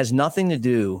of that has nothing to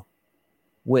do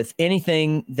with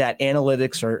anything that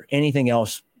analytics or anything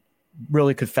else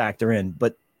really could factor in.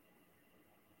 But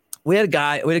we had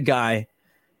a guy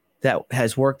that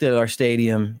has worked at our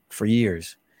stadium for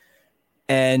years,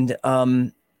 and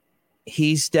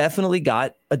he's definitely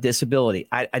got a disability.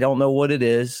 I don't know what it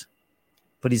is,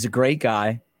 but he's a great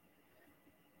guy,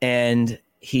 and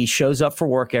he shows up for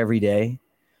work every day,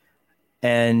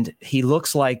 and he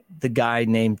looks like the guy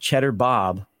named Cheddar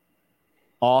Bob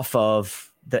off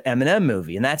of the Eminem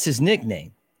movie, and that's his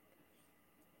nickname.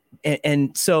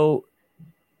 And so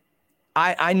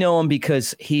I know him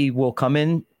because he will come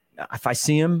in. If I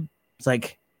see him, it's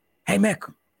like, hey,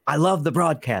 Mick, I love the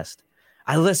broadcast.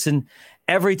 I listen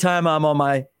every time I'm on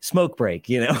my smoke break,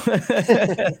 and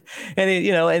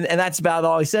and that's about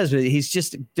all he says. But he's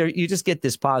just there. You just get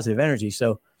this positive energy.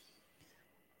 So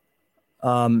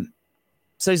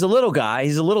he's a little guy.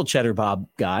 He's a little Cheddar Bob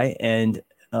guy, and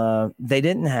they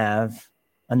didn't have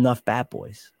enough bat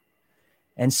boys.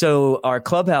 And so our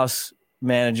clubhouse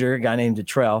manager, a guy named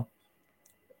Detrell,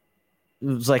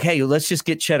 was like, hey, let's just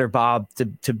get Cheddar Bob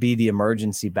to be the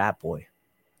emergency bat boy.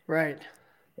 Right.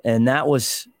 And that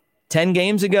was 10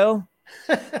 games ago.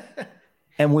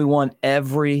 And we won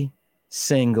every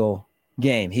single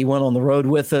game. He went on the road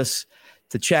with us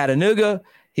to Chattanooga.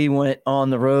 He went on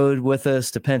the road with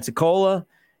us to Pensacola.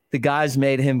 The guys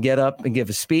made him get up and give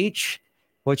a speech,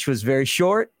 which was very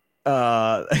short.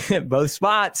 Both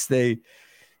spots, they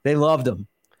loved him.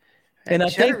 And I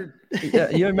think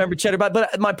you remember Cheddar Bob.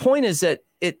 But my point is that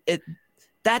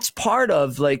that's part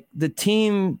of like the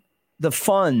team, the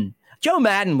fun. Joe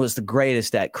Madden was the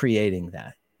greatest at creating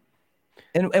that.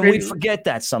 And we forget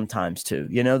that sometimes too,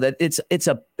 that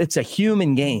it's a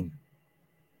human game.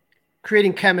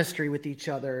 Creating chemistry with each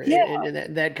other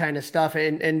and that kind of stuff.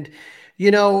 And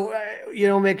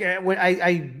Mick,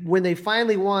 when they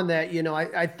finally won that,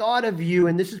 I thought of you,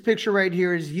 and this is picture right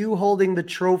here is you holding the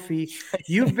trophy.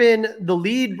 You've been the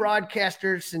lead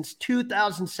broadcaster since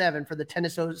 2007 for the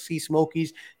Tennessee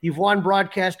Smokies. You've won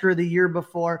Broadcaster of the Year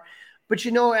before. But,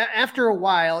 after a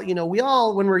while, we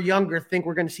all, when we're younger, think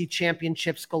we're going to see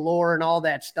championships galore and all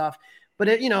that stuff. But,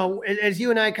 as you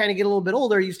and I kind of get a little bit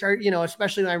older, you start,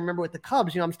 especially I remember with the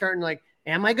Cubs, I'm starting like,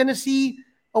 am I going to see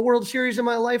a World Series in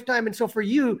my lifetime? And so for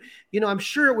you, I'm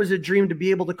sure it was a dream to be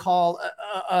able to call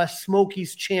a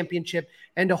Smokies championship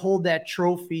and to hold that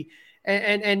trophy.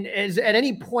 And as at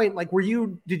any point, like,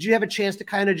 did you have a chance to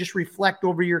kind of just reflect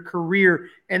over your career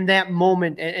and that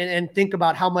moment and think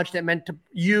about how much that meant to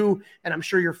you and I'm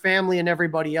sure your family and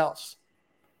everybody else?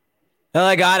 Well,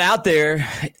 I got out there.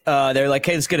 They're like,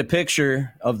 hey, let's get a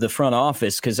picture of the front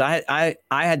office. Cause I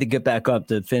had to get back up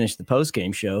to finish the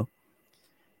post-game show.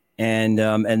 And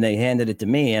they handed it to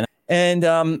me.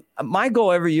 And my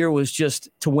goal every year was just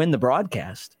to win the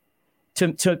broadcast,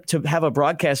 to have a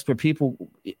broadcast where people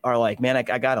are like, man, I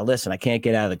got to listen. I can't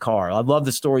get out of the car. I love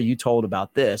the story you told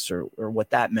about this or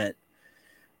what that meant.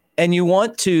 And you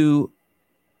want to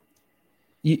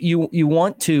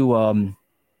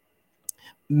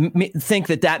think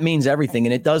that means everything.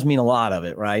 And it does mean a lot of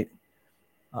it, right?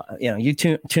 You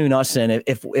tune us in.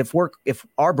 If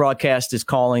our broadcast is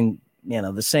calling,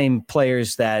 the same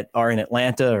players that are in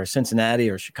Atlanta or Cincinnati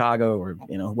or Chicago or,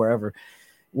 wherever,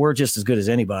 we're just as good as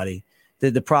anybody.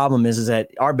 The problem is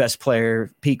that our best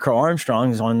player, Pete Crow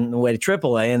Armstrong, is on the way to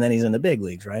AAA, and then he's in the big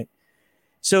leagues, right?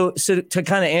 So to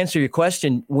kind of answer your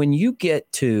question, when you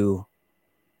get to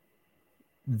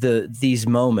these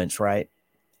moments, right,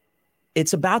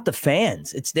 it's about the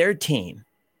fans. It's their team.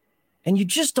 And you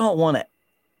just don't want to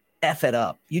F it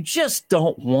up. You just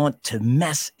don't want to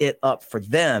mess it up for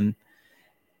them.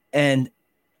 And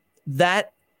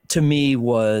that, to me,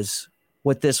 was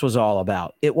what this was all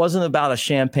about. It wasn't about a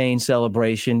champagne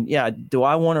celebration. Yeah. Do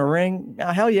I want a ring?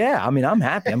 Hell yeah. I mean, I'm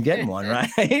happy. I'm getting one,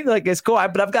 right? Like, it's cool.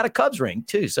 But I've got a Cubs ring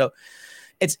too. So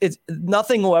it's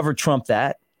nothing will ever trump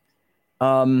that.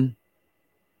 I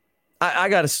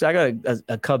got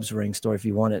a Cubs ring story if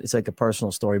you want it. It's like a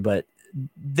personal story, but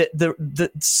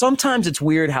sometimes it's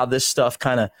weird how this stuff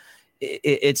kind of,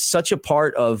 it's such a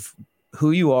part of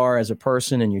who you are as a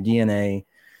person and your DNA.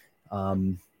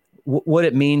 What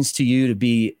it means to you to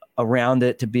be around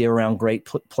it, to be around great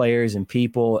players and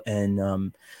people.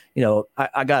 And,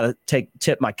 I got to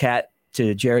tip my cap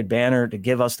to Jared Banner to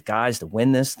give us the guys to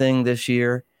win this thing this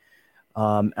year.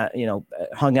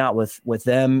 Hung out with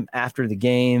them after the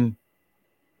game.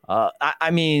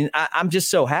 I'm just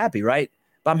so happy, right?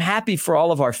 But I'm happy for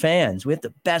all of our fans. We have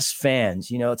the best fans.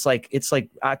 It's like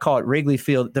I call it Wrigley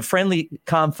Field, the friendly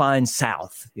confines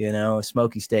South,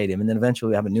 Smoky Stadium. And then eventually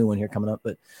we have a new one here coming up.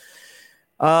 But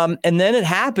and then it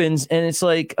happens, and it's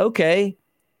like, okay,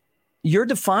 you're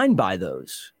defined by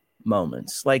those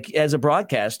moments, like as a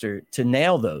broadcaster, to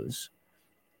nail those.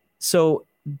 So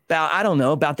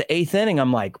about the eighth inning,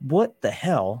 I'm like, what the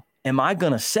hell am I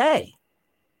going to say?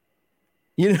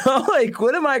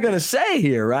 What am I going to say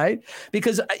here, right?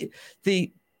 Because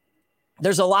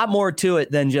there's a lot more to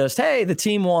it than just, hey, the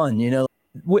team won. You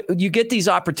get these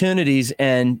opportunities,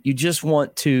 and you just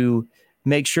want to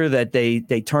make sure that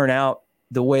they turn out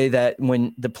the way that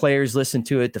when the players listen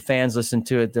to it, the fans listen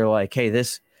to it, they're like, hey,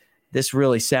 this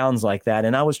really sounds like that.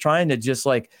 And I was trying to just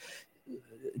the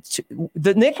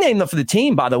nickname for the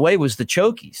team, by the way, was the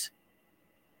Chokies.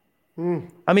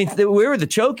 I mean, we were the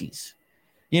Chokies.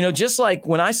 Just like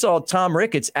when I saw Tom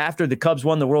Ricketts after the Cubs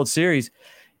won the World Series,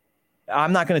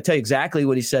 I'm not going to tell you exactly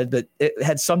what he said, but it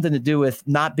had something to do with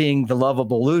not being the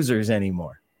lovable losers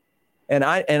anymore. And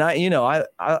I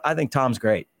think Tom's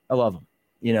great. I love him,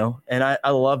 and I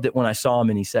loved it when I saw him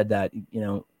and he said that,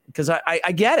 because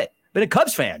I get it. Been a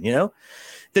Cubs fan, the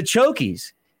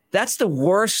Chokies, that's the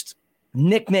worst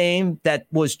nickname that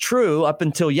was true up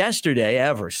until yesterday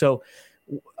ever. So,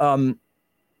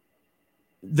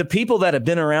 the people that have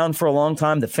been around for a long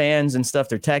time, the fans and stuff,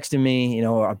 they're texting me.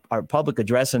 Our public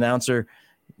address announcer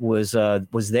was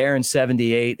there in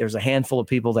 78. There's a handful of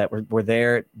people that were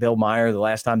there at Bill Meyer the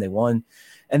last time they won.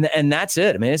 And that's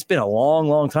it. I mean, it's been a long,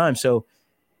 long time. So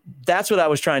that's what I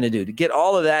was trying to do, to get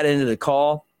all of that into the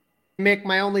call. Mick,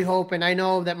 my only hope, and I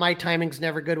know that my timing's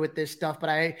never good with this stuff,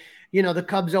 but the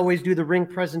Cubs always do the ring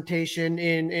presentation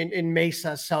in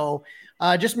Mesa. So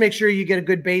just make sure you get a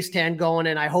good base stand going,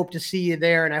 and I hope to see you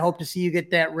there, and I hope to see you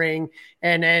get that ring,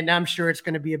 and I'm sure it's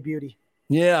going to be a beauty.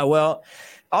 Yeah, well,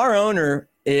 our owner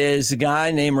is a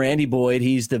guy named Randy Boyd.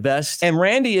 He's the best, and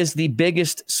Randy is the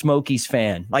biggest Smokies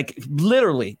fan, like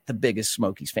literally the biggest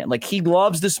Smokies fan. Like, he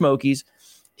loves the Smokies.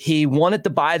 He wanted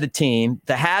to buy the team.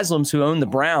 The Haslams, who own the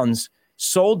Browns,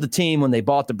 sold the team when they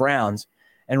bought the Browns,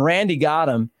 and Randy got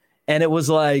him, and it was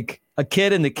like a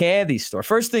kid in the candy store.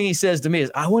 First thing he says to me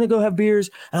is, I want to go have beers,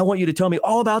 and I want you to tell me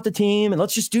all about the team, and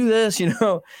let's just do this,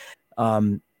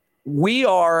 We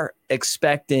are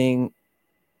expecting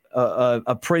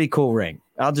a pretty cool ring.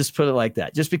 I'll just put it like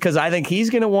that, just because I think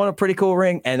he's going to want a pretty cool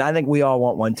ring, and I think we all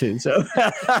want one too. So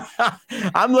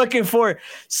I'm looking for it.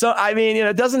 So, I mean,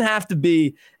 it doesn't have to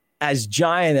be as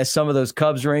giant as some of those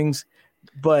Cubs rings,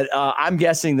 but I'm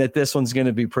guessing that this one's going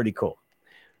to be pretty cool.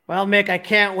 Well, Mick, I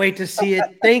can't wait to see it.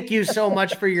 Thank you so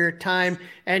much for your time,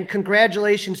 and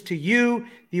congratulations to you,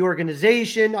 the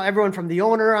organization, everyone from the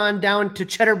owner on down to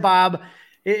Cheddar Bob.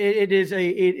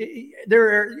 There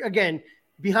are, again,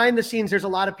 behind the scenes, there's a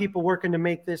lot of people working to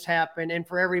make this happen. And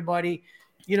for everybody,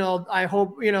 I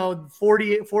hope,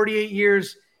 48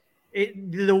 years,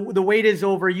 the wait is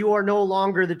over. You are no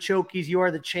longer the Chokies. You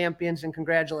are the champions, and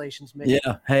congratulations, Mick.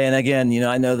 Yeah. Hey, and again,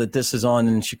 I know that this is on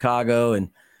in Chicago, and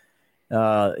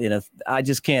I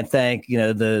just can't thank,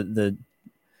 the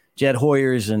Jed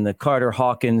Hoyers and the Carter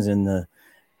Hawkins and the,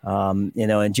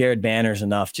 and Jared Banners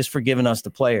enough just for giving us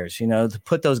the players, to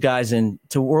put those guys in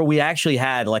to where we actually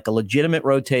had like a legitimate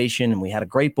rotation, and we had a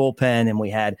great bullpen, and we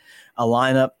had a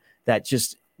lineup that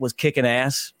just was kicking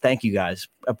ass. Thank you guys.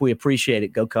 We appreciate it.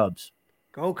 Go Cubs.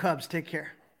 Go Cubs. Take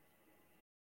care.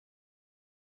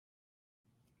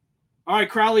 All right,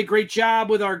 Crowley, great job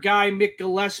with our guy, Mick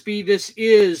Gillespie. This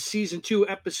is Season 2,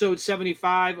 Episode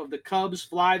 75 of the Cubs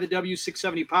Fly the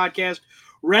W670 podcast.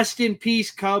 Rest in peace,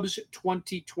 Cubs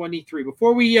 2023.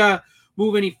 Before we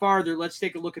move any farther, let's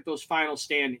take a look at those final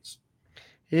standings.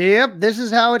 Yep, this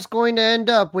is how it's going to end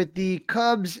up with the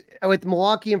Cubs, with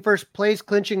Milwaukee in first place,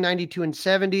 clinching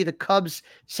 92-70. The Cubs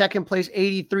second place,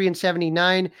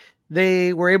 83-79.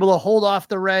 They were able to hold off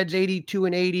the Reds,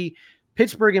 82-80.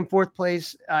 Pittsburgh in fourth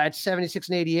place at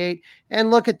 76-88.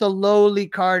 And look at the lowly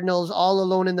Cardinals, all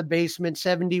alone in the basement,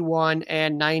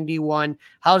 71-91.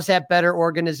 How's that better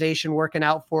organization working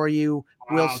out for you,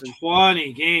 Wilson?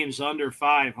 20 games under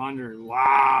 500.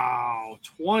 Wow,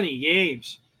 20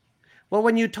 games. Well,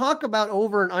 when you talk about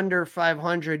over and under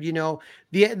 500, you know,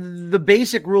 the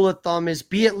basic rule of thumb is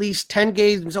be at least 10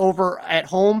 games over at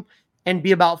home and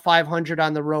be about 500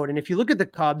 on the road. And if you look at the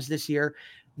Cubs this year,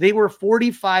 they were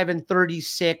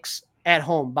 45-36 at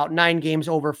home, about 9 games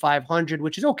over 500,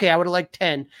 which is okay. I would have liked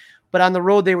 10, but on the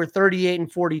road, they were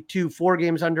 38-42, 4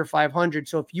 games under 500.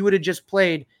 So if you would have just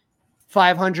played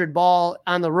 500 ball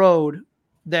on the road,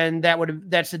 then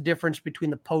that's the difference between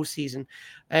the postseason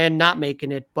and not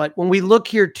making it. But when we look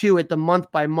here too at the month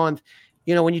by month,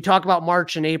 you know, when you talk about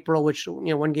March and April, which, you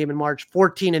know, one game in March,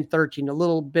 14-13, a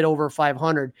little bit over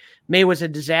 500. May was a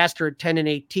disaster at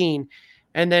 10-18.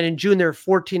 And then in June, they're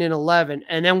 14-11.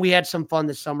 And then we had some fun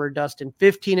this summer, Dustin,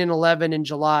 15-11 in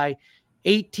July,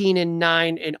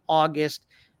 18-9 in August,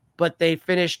 but they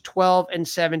finished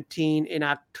 12-17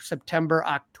 in September,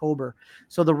 October.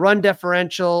 So the run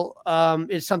differential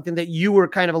is something that you were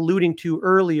kind of alluding to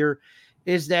earlier,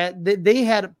 is that they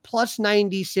had plus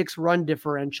 96 run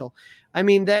differential. I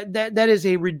mean, that is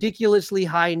a ridiculously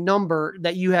high number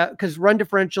that you have, because run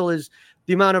differential is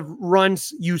the amount of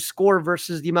runs you score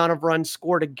versus the amount of runs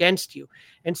scored against you.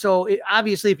 And so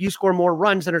obviously, if you score more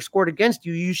runs than are scored against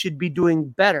you, you should be doing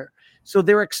better. So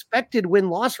their expected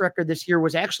win-loss record this year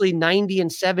was actually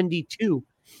 90-72.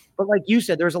 But like you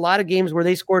said, there's a lot of games where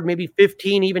they scored maybe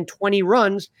 15, even 20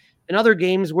 runs, and other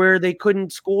games where they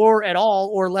couldn't score at all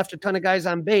or left a ton of guys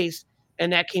on base,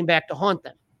 and that came back to haunt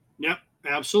them. Yep,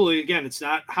 absolutely. Again, it's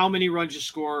not how many runs you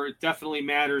score. It definitely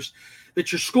matters that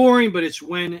you're scoring, but it's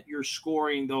when you're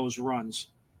scoring those runs.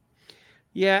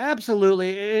 Yeah,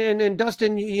 absolutely. And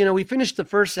Dustin, you know, we finished the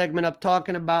first segment up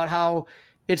talking about how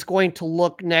it's going to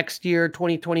look next year,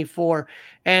 2024.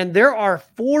 And there are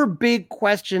 4 big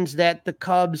questions that the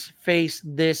Cubs face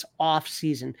this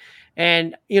offseason.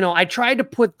 And, you know, I tried to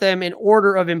put them in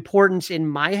order of importance in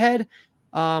my head.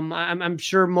 I'm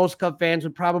sure most Cub fans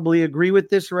would probably agree with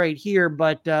this right here.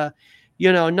 But,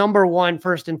 you know, number 1,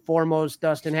 first and foremost,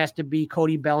 Dustin, has to be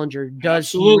Cody Bellinger.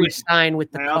 Does he resign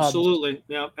with the Cubs? Absolutely.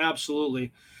 Yeah,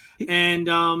 absolutely. And,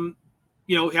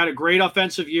 you know, he had a great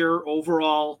offensive year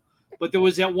overall. But there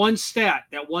was that one stat,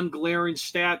 that one glaring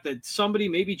stat that somebody,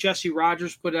 maybe Jesse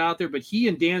Rogers, put out there, but he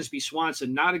and Dansby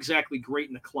Swanson not exactly great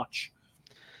in the clutch.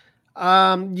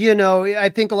 You know, I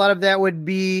think a lot of that would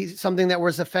be something that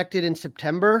was affected in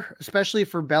September, especially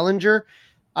for Bellinger.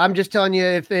 I'm just telling you,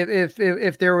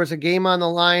 if there was a game on the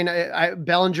line,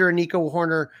 Bellinger and Nico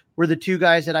Horner were the 2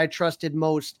 guys that I trusted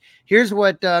most. Here's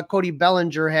what Cody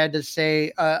Bellinger had to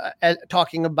say,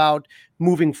 talking about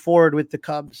moving forward with the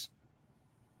Cubs.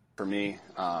 For me,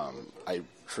 I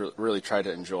really tried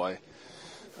to enjoy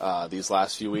these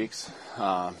last few weeks.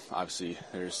 Obviously,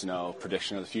 there's no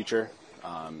prediction of the future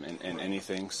in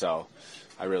anything, so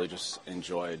I really just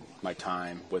enjoyed my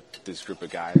time with this group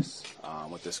of guys,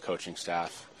 with this coaching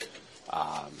staff.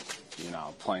 You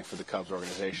know, playing for the Cubs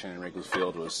organization in Wrigley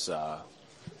Field was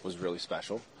really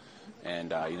special.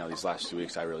 And, you know, these last 2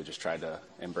 weeks, I really just tried to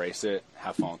embrace it,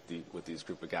 have fun with these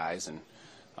group of guys, and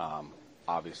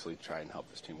obviously try and help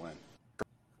this team win.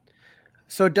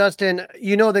 So, Dustin,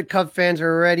 you know that Cub fans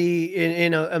are already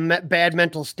in a bad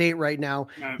mental state right now.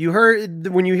 Yeah. You heard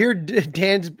when you hear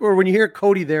Dan's or when you hear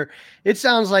Cody there, it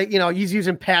sounds like, you know, he's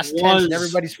using past tense and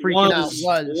everybody's freaking out.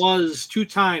 Was 2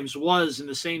 times was in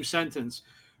the same sentence.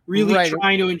 Really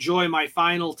trying to enjoy my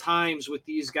final times with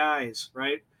these guys,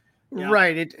 right? Yeah.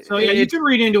 Right. You can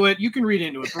read into it.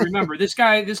 But remember, this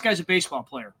guy's a baseball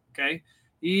player. Okay,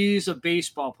 he's a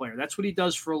baseball player. That's what he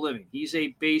does for a living. He's a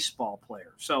baseball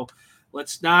player. So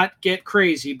let's not get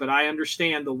crazy, but I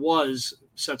understand the was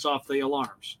sets off the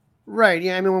alarms. Right.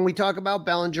 Yeah. I mean, when we talk about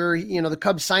Bellinger, you know, the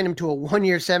Cubs signed him to a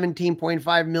 1-year,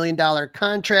 $17.5 million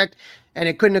contract, and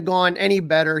it couldn't have gone any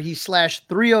better. He slashed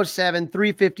 307,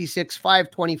 356,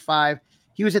 525.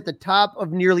 He was at the top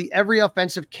of nearly every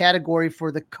offensive category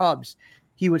for the Cubs.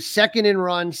 He was second in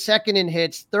runs, second in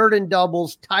hits, third in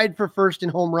doubles, tied for first in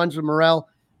home runs with Morel,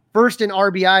 first in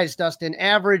RBIs, Dustin,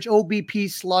 average, OBP,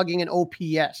 slugging, and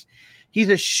OPS. He's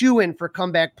a shoo-in for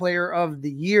comeback player of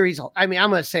the year. I'm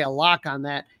going to say a lock on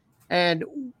that. And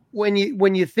when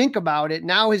you think about it,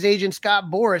 now his agent Scott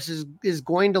Boras is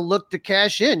going to look to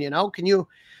cash in.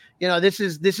 This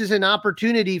is an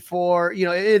opportunity for,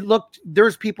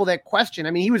 there's people that question.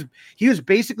 I mean, he was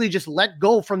basically just let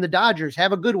go from the Dodgers.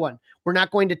 Have a good one. We're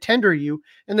not going to tender you.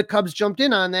 And the Cubs jumped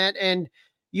in on that. And,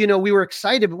 we were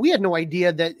excited, but we had no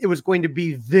idea that it was going to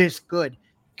be this good.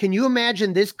 Can you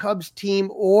imagine this Cubs team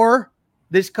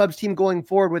going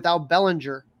forward without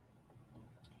Bellinger?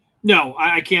 No,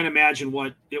 I can't imagine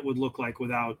what it would look like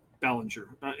without Bellinger.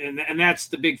 And that's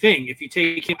the big thing. If you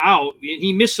take him out,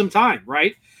 he missed some time,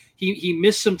 right? He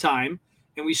missed some time,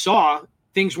 and we saw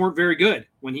things weren't very good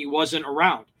when he wasn't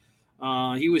around.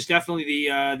 He was definitely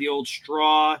the old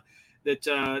straw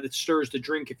that stirs the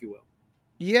drink, if you will.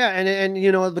 Yeah, and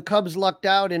the Cubs lucked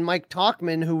out, and Mike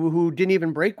Tauchman, who didn't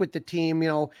even break with the team,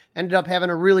 ended up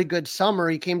having a really good summer.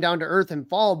 He came down to earth in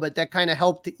fall, but that kind of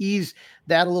helped to ease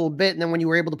that a little bit. And then when you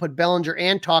were able to put Bellinger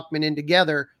and Tauchman in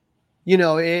together,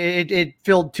 it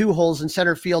filled two holes in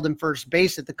center field and first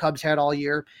base that the Cubs had all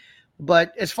year.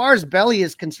 But as far as Belly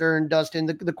is concerned, Dustin,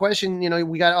 the question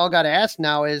we got to ask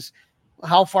now is,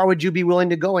 how far would you be willing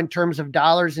to go in terms of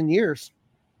dollars and years?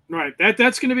 Right,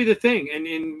 that's going to be the thing, and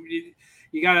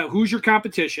you got to, who's your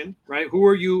competition, right? Who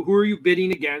are you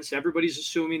bidding against? Everybody's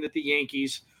assuming that the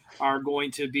Yankees are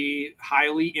going to be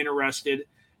highly interested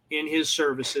in his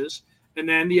services. And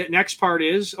then the next part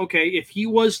is, okay, if he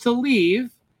was to leave,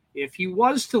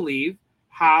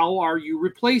 how are you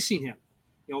replacing him?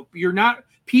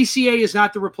 PCA is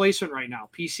not the replacement right now.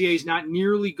 PCA is not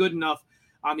nearly good enough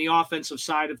on the offensive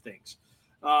side of things.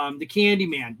 The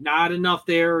Candyman, not enough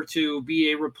there to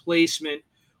be a replacement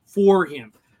for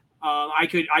him. I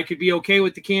could be okay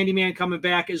with the Candyman coming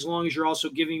back as long as you're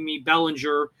also giving me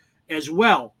Bellinger as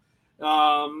well.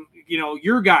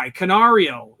 Your guy,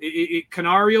 Canario,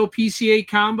 Canario PCA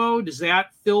combo, does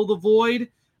that fill the void?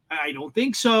 I don't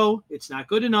think so. It's not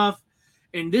good enough.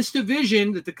 And this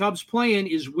division that the Cubs play in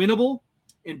is winnable.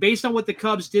 And based on what the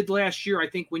Cubs did last year, I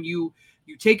think when you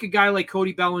take a guy like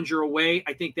Cody Bellinger away,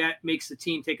 I think that makes the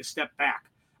team take a step back.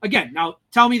 Again, now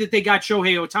tell me that they got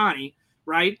Shohei Ohtani,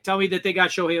 right? Tell me that they got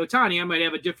Shohei Ohtani. I might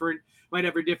have a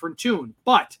different tune.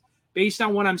 But based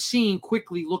on what I'm seeing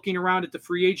quickly looking around at the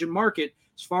free agent market,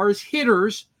 as far as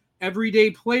hitters,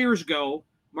 everyday players go,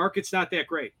 market's not that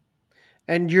great.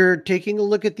 And you're taking a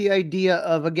look at the idea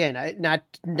of, again,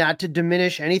 not to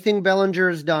diminish anything Bellinger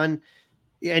has done,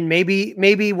 and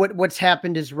maybe what's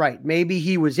happened is right. Maybe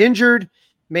he was injured.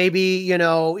 Maybe,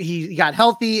 he got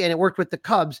healthy and it worked with the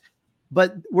Cubs.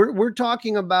 But we're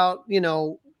talking about,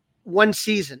 one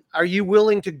season. Are you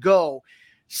willing to go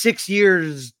 6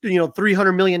 years,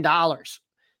 $300 million,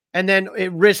 and then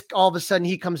it risk all of a sudden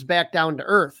he comes back down to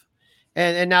earth?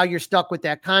 And now you're stuck with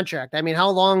that contract. I mean, how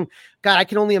long? God, I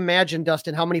can only imagine,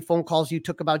 Dustin, how many phone calls you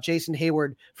took about Jason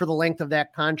Hayward for the length of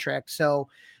that contract. So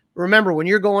remember, when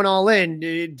you're going all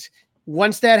in,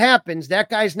 once that happens, that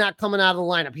guy's not coming out of the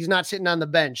lineup. He's not sitting on the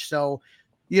bench. So,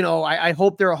 I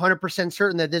hope they're 100%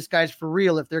 certain that this guy's for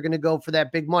real if they're going to go for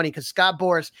that big money, because Scott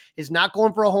Boras is not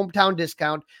going for a hometown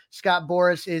discount. Scott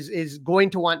Boras is going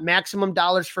to want maximum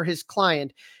dollars for his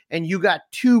client. And you got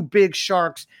two big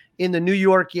sharks in the New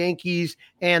York Yankees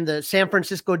and the San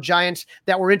Francisco Giants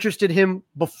that were interested in him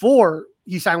before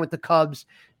he signed with the Cubs.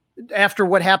 After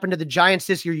what happened to the Giants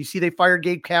this year, you see they fired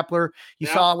Gabe Kapler. You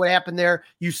saw what happened there.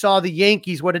 You saw the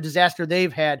Yankees, what a disaster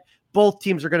they've had. Both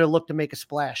teams are going to look to make a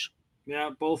splash.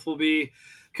 Yeah, both will be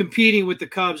competing with the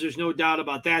Cubs. There's no doubt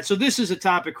about that. So this is a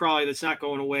topic, Crawley, that's not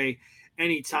going away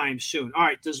anytime soon. All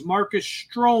right, does Marcus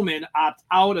Stroman opt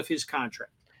out of his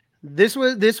contract? This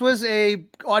was a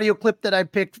audio clip that I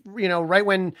picked, right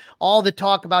when all the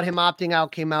talk about him opting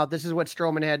out came out. This is what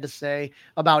Stroman had to say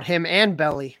about him and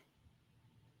Belly.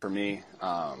 For me,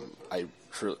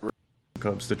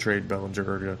 Cubs to trade Bellinger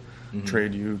or to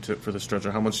trade you for the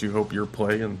stretcher. How much do you hope your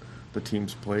play and the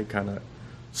team's play kind of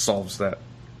solves that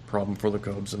problem for the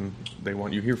Cubs and they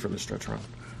want you here for the stretch run?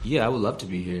 Yeah, I would love to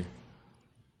be here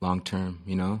long term,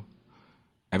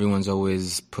 Everyone's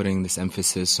always putting this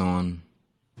emphasis on,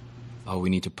 we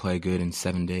need to play good in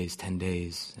 7 days, 10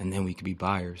 days, and then we could be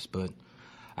buyers. But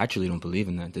I actually don't believe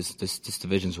in that. This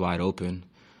division's wide open.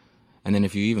 And then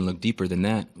if you even look deeper than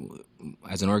that,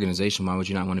 as an organization, why would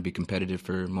you not want to be competitive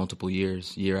for multiple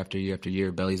years, year after year after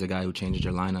year? Belly's a guy who changes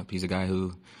your lineup. He's a guy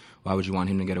who, why would you want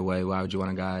him to get away? Why would you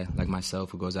want a guy like myself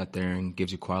who goes out there and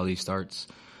gives you quality starts?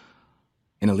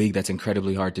 in a league that's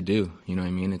incredibly hard to do. You know what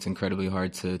I mean? It's incredibly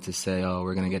hard to say, oh,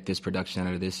 we're going to get this production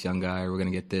out of this young guy, or we're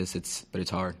going to get this. But it's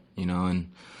hard, you know,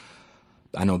 and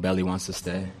I know Belly wants to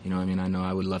stay. You know what I mean? I know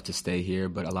I would love to stay here,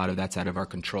 but a lot of that's out of our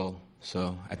control.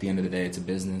 So at the end of the day, it's a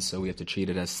business, so we have to treat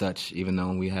it as such. Even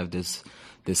though we have this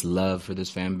love for this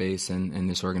fan base and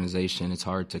this organization, it's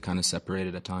hard to kind of separate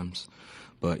it at times.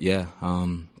 But yeah,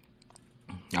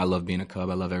 I love being a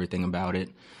Cub. I love everything about it.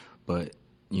 But,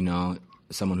 you know,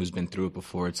 someone who's been through it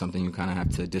before, it's something you kind of have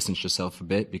to distance yourself a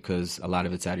bit, because a lot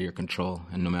of it's out of your control.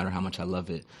 And no matter how much I love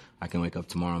it, I can wake up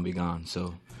tomorrow and be gone.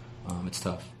 So it's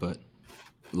tough, but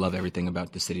love everything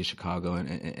about the city of Chicago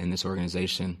and this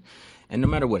organization. And no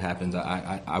matter what happens,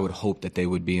 I would hope that they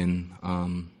would be in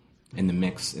the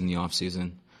mix in the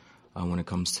offseason when it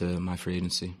comes to my free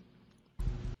agency.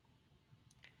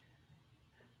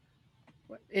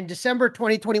 In December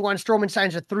 2021, Stroman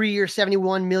signs a 3-year,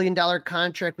 $71 million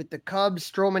contract with the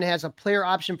Cubs. Stroman has a player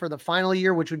option for the final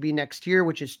year, which would be next year,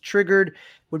 which is triggered,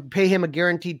 would pay him a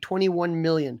guaranteed $21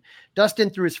 million. Dustin,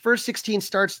 through his first 16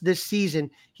 starts this season,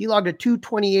 he logged a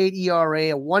 2.28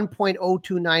 ERA, a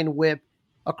 1.029 WHIP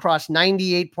across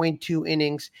 98.2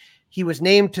 innings. He was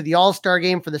named to the All-Star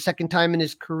game for the second time in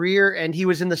his career, and he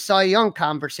was in the Cy Young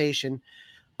conversation.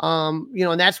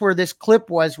 And that's where this clip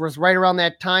was right around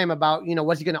that time about,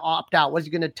 was he going to opt out? Was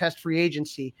he going to test free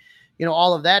agency?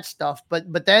 All of that stuff.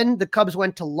 But then the Cubs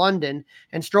went to London,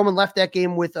 and Stroman left that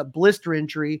game with a blister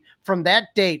injury. From that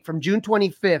date, from June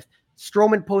 25th,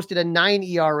 Stroman posted a 9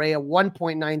 ERA, a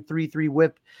 1.933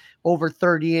 WHIP over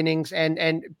 30 innings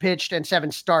and pitched and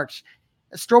 7 starts.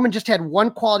 Stroman just had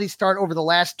one quality start over the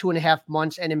last 2.5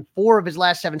 months, and in 4 of his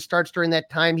last 7 starts during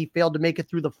that time, he failed to make it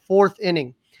through the 4th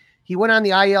inning. He went on the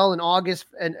IL in August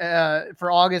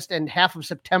for August and half of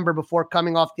September before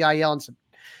coming off the IL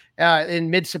in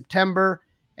mid-September.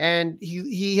 And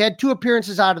he had 2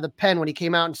 appearances out of the pen when he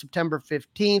came out on September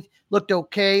 15th. Looked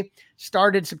okay.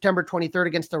 Started September 23rd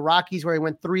against the Rockies, where he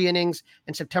went 3 innings,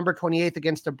 and September 28th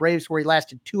against the Braves, where he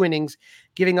lasted 2 innings,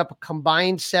 giving up a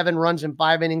combined 7 runs in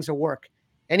 5 innings of work.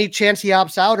 Any chance he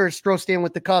opts out, or is Stroh staying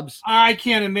with the Cubs? I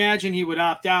can't imagine he would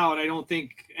opt out. I don't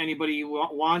think anybody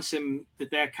wants him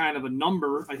at that kind of a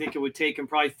number. I think it would take him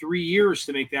probably 3 years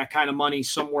to make that kind of money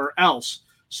somewhere else.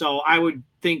 So I would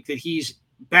think that he's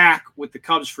back with the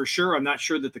Cubs for sure. I'm not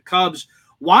sure that the Cubs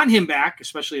want him back,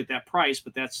 especially at that price,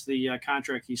 but that's the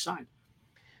contract he signed.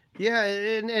 Yeah,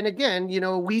 and again,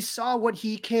 we saw what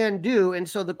he can do. And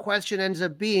so the question ends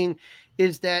up being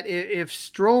is that if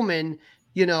Stroman –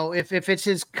 if it's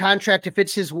his contract, if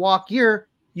it's his walk year,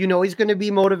 he's going to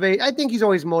be motivated. I think he's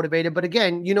always motivated. But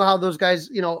again, how those guys,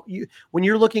 when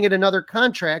you're looking at another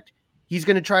contract, he's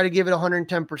going to try to give it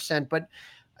 110%. But,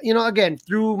 again,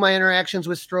 through my interactions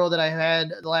with Stroh that I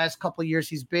had the last couple of years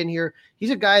he's been here,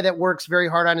 he's a guy that works very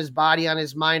hard on his body, on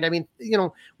his mind. I mean,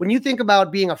 when you think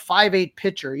about being a 5'8"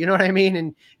 pitcher, you know what I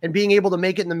mean? And being able to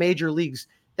make it in the major leagues,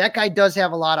 that guy does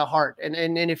have a lot of heart.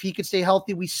 And if he could stay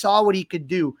healthy, we saw what he could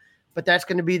do. But that's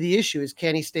going to be the issue, is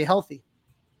can he stay healthy?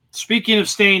 Speaking of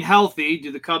staying healthy,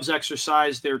 do the Cubs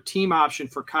exercise their team option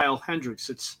for Kyle Hendricks?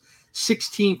 It's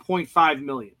 $16.5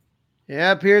 million.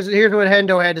 Yeah, here's what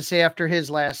Hendo had to say after his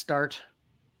last start.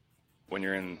 When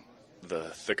you're in the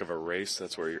thick of a race,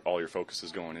 that's where all your focus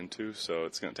is going into. So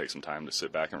it's going to take some time to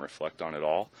sit back and reflect on it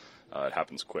all. It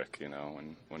happens quick,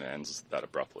 when it ends that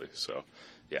abruptly. So,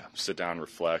 yeah, sit down,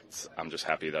 reflect. I'm just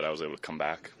happy that I was able to come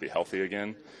back, be healthy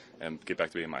again, and get back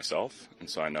to being myself. And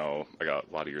so I know I got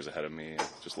a lot of years ahead of me. I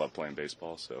just love playing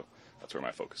baseball, so that's where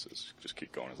my focus is. Just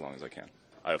keep going as long as I can.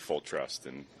 I have full trust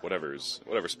in whatever's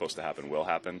supposed to happen will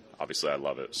happen. Obviously, I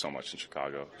love it so much in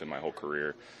Chicago. Been my whole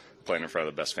career playing in front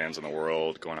of the best fans in the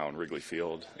world, going out in Wrigley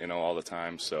Field, all the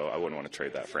time. So I wouldn't want to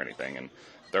trade that for anything. And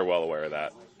they're well aware of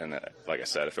that. And like I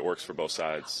said, if it works for both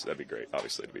sides, that'd be great,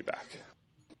 obviously, to be back.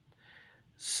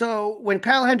 So when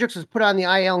Kyle Hendricks was put on the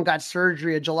IL and got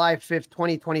surgery on July 5th,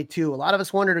 2022, a lot of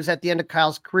us wondered it was at the end of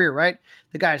Kyle's career, right?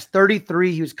 The guy's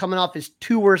 33. He was coming off his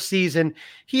 2 worst season.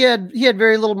 He had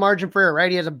very little margin for error,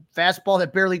 right? He has a fastball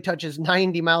that barely touches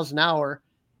 90 miles an hour.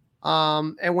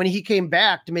 And when he came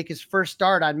back to make his first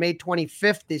start on May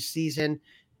 25th this season,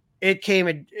 it came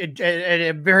at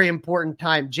a very important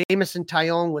time. Jameson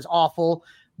Taillon was awful.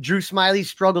 Drew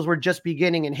Smyly's struggles were just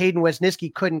beginning, and Hayden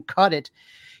Wesneski couldn't cut it.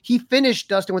 He finished,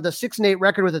 Dustin, with a 6-8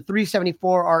 record with a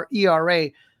 3.74 ERA,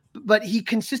 but he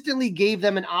consistently gave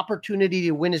them an opportunity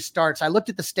to win his starts. I looked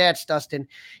at the stats, Dustin.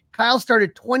 Kyle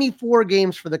started 24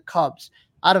 games for the Cubs.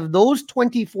 Out of those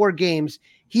 24 games,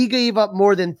 he gave up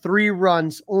more than 3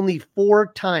 runs only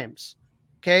 4 times.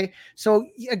 Okay. So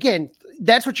again,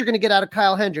 that's what you're going to get out of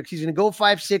Kyle Hendricks. He's going to go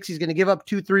 5-6. He's going to give up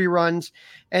 2-3 runs,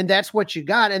 and that's what you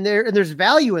got. And there's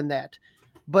value in that.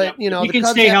 But you know, he can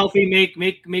stay healthy,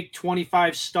 make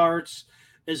 25 starts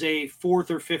as a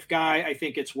fourth or fifth guy. I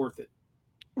think it's worth it.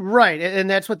 Right, and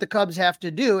that's what the Cubs have to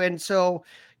do. And so,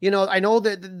 you know, I know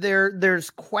that there's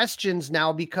questions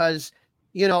now because,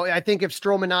 you know, I think if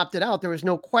Stroman opted out, there was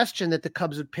no question that the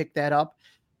Cubs would pick that up.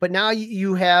 But now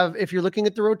you have, if you're looking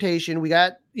at the rotation, we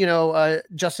got, you know,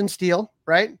 Justin Steele,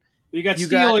 right? You got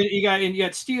Steele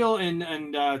and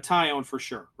Tyone for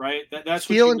sure, right? That's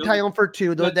Steele and Tyone for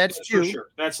 2. That's 2 for sure.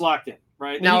 That's locked in,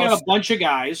 right? Now you got a bunch of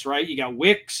guys, right? You got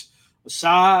Wicks,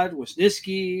 Assad,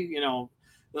 Wisniewski, you know,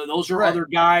 those are other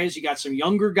guys. You got some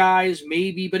younger guys,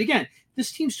 maybe. But again,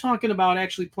 this team's talking about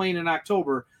actually playing in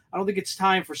October. I don't think it's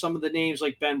time for some of the names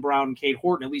like Ben Brown and Cade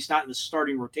Horton, at least not in the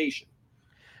starting rotation.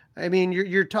 I mean,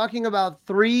 you're talking about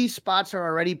 3 spots are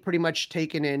already pretty much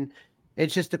taken in.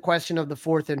 It's just a question of the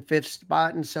 4th and 5th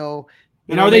spot. And so,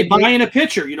 and are they buying a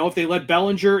pitcher? You know, if they let if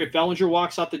Bellinger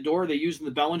walks out the door, they're using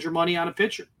the Bellinger money on a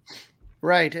pitcher.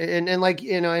 Right. And like,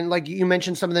 you know, and like you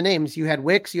mentioned some of the names, you had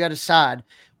Wicks, you had Assad,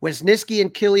 Wisniewski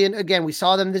and Killian. Again, we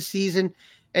saw them this season.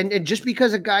 And just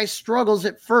because a guy struggles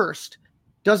at first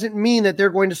doesn't mean that they're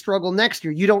going to struggle next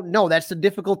year. You don't know. That's the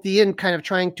difficulty in kind of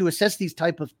trying to assess these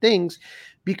type of things,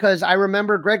 because I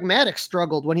remember Greg Maddux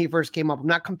struggled when he first came up. I'm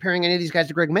not comparing any of these guys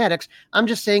to Greg Maddux. I'm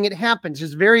just saying it happens.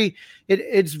 It's very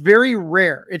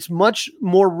rare. It's much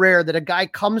more rare that a guy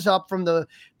comes up from the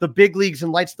big leagues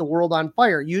and lights the world on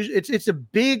fire. Usually it's a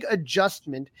big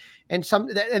adjustment. And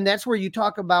that's where you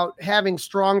talk about having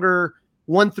stronger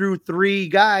 1 through 3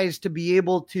 guys to be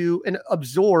able to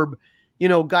absorb, you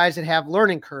know, guys that have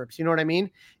learning curves, you know what I mean?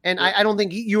 And I don't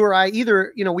think you or I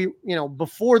either, you know,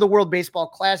 before the World Baseball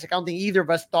Classic, I don't think either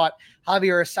of us thought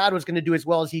Javier Assad was going to do as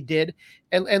well as he did.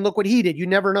 And look what he did. You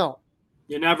never know.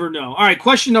 You never know. All right.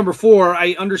 Question number 4.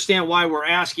 I understand why we're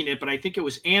asking it, but I think it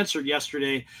was answered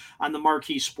yesterday on the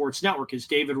Marquee Sports Network. Is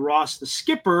David Ross the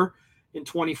skipper in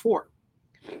 24?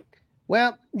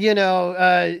 Well, you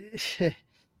know,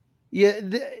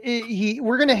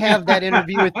 we're going to have that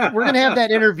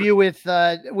interview with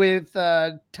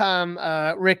Tom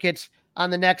Ricketts on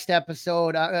the next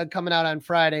episode coming out on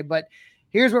Friday. But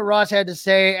here's what Ross had to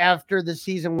say after the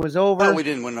season was over. Well, we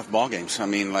didn't win enough ball games. I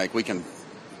mean, like, we can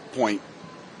point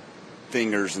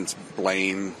fingers and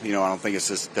blame. You know, I don't think it's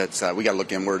just that's we got to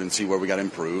look inward and see where we got to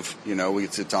improve. You know,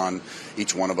 it's on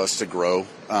each one of us to grow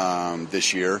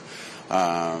this year.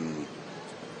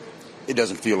 It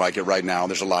doesn't feel like it right now.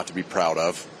 There's a lot to be proud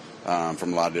of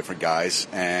from a lot of different guys,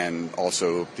 and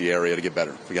also the area to get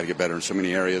better. We got to get better in so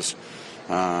many areas.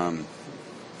 So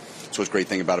it's a great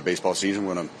thing about a baseball season.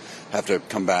 We're going to have to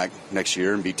come back next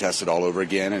year and be tested all over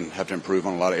again and have to improve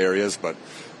on a lot of areas. But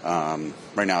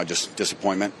right now, just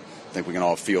disappointment. I think we can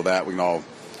all feel that. We can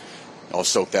all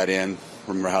soak that in,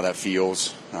 remember how that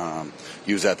feels,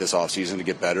 use that this offseason to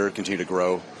get better, continue to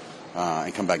grow,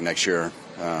 and come back next year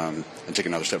and take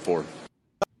another step forward.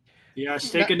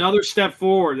 Yes, take another step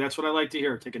forward. That's what I like to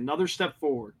hear. Take another step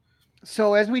forward.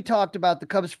 So as we talked about, the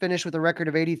Cubs finished with a record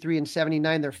of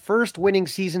 83-79, their first winning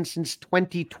season since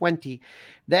 2020.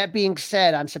 That being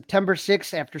said, on September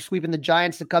 6th, after sweeping the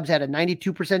Giants, the Cubs had a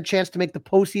 92% chance to make the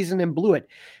postseason and blew it.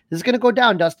 This is going to go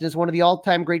down, Dustin, as one of the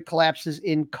all-time great collapses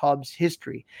in Cubs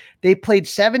history. They played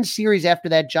 7 series after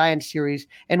that Giants series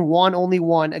and won only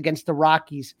 1 against the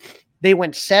Rockies. They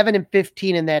went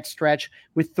 7-15 in that stretch,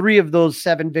 with 3 of those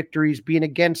 7 victories being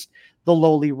against the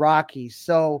lowly Rockies.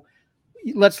 So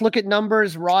let's look at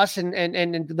numbers. Ross and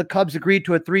the Cubs agreed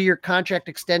to a 3-year contract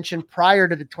extension prior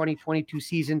to the 2022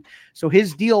 season. So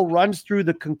his deal runs through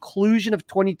the conclusion of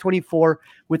 2024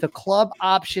 with a club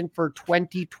option for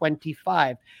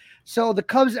 2025. So the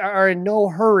Cubs are in no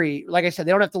hurry. Like I said,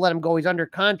 they don't have to let him go. He's under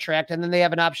contract, and then they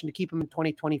have an option to keep him in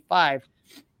 2025.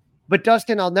 But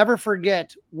Dustin, I'll never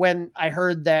forget when I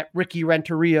heard that Ricky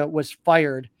Renteria was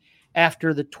fired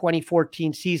after the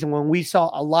 2014 season, when we saw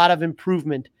a lot of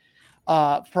improvement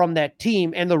from that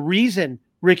team. And the reason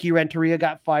Ricky Renteria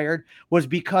got fired was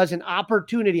because an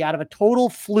opportunity out of a total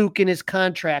fluke in his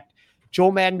contract, Joe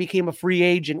Maddon became a free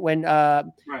agent when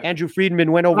Andrew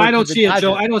Friedman went over. I don't see a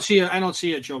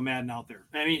Joe Maddon out there.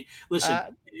 I mean, listen,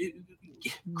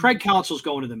 Craig Counsell's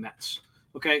going to the Mets.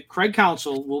 Okay, Craig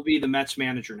Counsell will be the Mets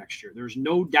manager next year. There's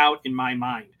no doubt in my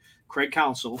mind. Craig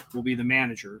Counsell will be the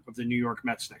manager of the New York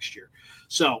Mets next year.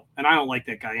 So, and I don't like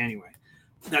that guy anyway.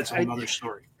 That's another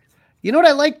story. You know what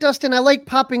I like, Dustin? I like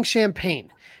popping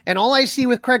champagne. And all I see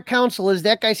with Craig Counsell is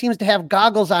that guy seems to have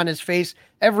goggles on his face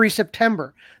every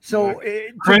September. So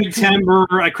Craig Tember,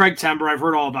 I've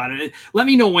heard all about it. Let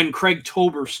me know when Craig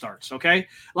Tober starts, okay?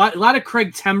 A lot of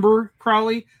Craig Tember,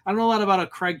 Crowley. I don't know a lot about a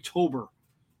Craig Tober.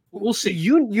 We'll see.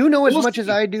 You know as much as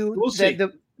I do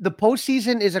that the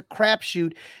postseason is a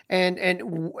crapshoot, and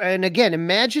again,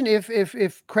 imagine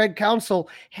if Craig Counsell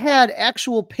had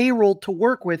actual payroll to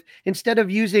work with instead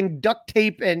of using duct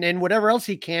tape and whatever else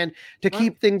he can to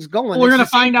keep things going. Well, we're gonna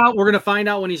find out. We're gonna find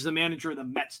out when he's the manager of the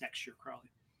Mets next year, Crowley.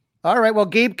 All right. Well,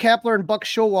 Gabe Kapler and Buck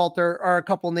Showalter are a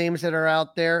couple names that are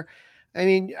out there. I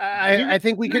mean, I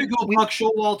think we could go Buck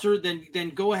Showalter. Then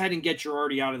go ahead and get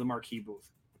Girardi out of the marquee booth.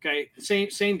 Okay,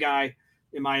 same guy.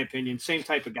 In my opinion, same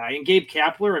type of guy. And Gabe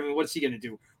Kapler, I mean, what's he going to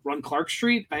do? Run Clark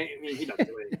Street? I mean, he doesn't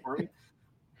do anything for me.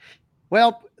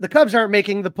 Well, the Cubs aren't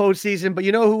making the postseason, but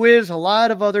you know who is? A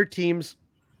lot of other teams.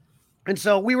 And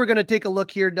so we were going to take a look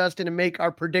here, Dustin, and make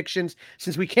our predictions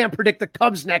since we can't predict the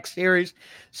Cubs next series.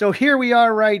 So here we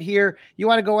are right here. You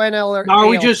want to go NL or now,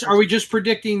 are we just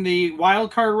predicting the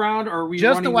wild card round, or are we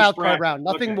just the wild card round?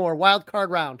 Nothing more. Wild card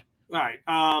round. All right.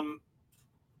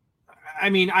 I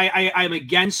mean, I'm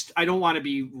against, I don't want to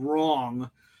be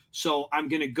wrong. So I'm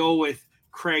going to go with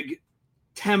Craig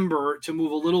Tember to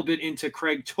move a little bit into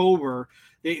Craig Tober.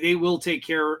 They will take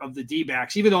care of the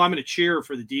D-backs, even though I'm going to cheer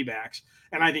for the D-backs.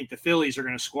 And I think the Phillies are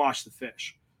going to squash the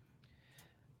Fish.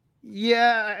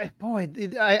 Yeah, boy,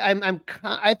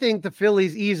 I think the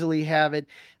Phillies easily have it.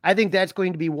 I think that's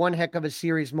going to be one heck of a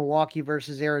series, Milwaukee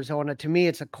versus Arizona. To me,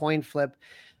 it's a coin flip.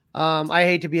 I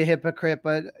hate to be a hypocrite,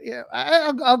 but yeah,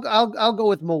 I'll go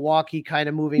with Milwaukee kind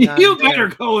of moving on. You better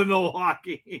go with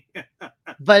Milwaukee.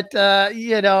 But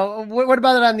you know, what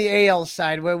about it on the AL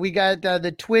side where we got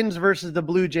the Twins versus the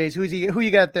Blue Jays? Who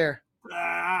you got there?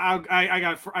 I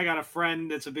got a friend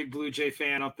that's a big Blue Jay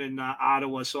fan up in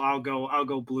Ottawa, so I'll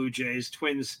go Blue Jays.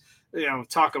 Twins, you know,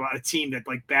 talk about a team that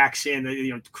like backs in,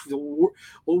 you know,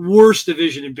 the worst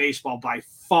division in baseball by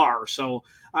far. So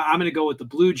I'm going to go with the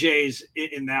Blue Jays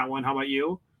in that one. How about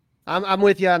you? I'm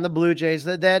with you on the Blue Jays.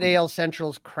 That AL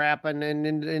Central's crap, and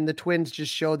the Twins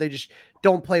just show they just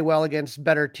don't play well against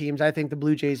better teams. I think the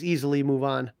Blue Jays easily move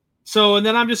on. So, and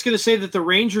then I'm just going to say that the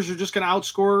Rangers are just going to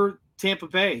outscore Tampa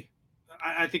Bay.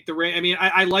 I think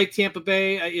I like Tampa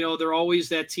Bay. You know, they're always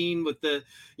that team with the,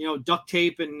 you know, duct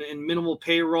tape and minimal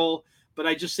payroll. But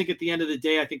I just think at the end of the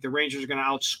day, I think the Rangers are going to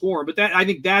outscore. But I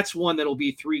think that's one that'll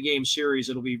be 3-game series.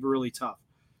 It'll be really tough.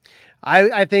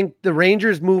 I think the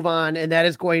Rangers move on, and that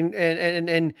is going.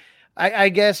 And I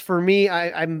guess for me,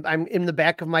 I'm in the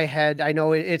back of my head. I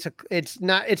know it's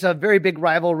a very big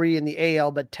rivalry in the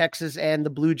AL, but Texas and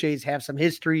the Blue Jays have some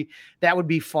history. That would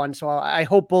be fun. So I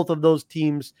hope both of those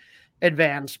teams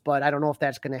advance, but I don't know if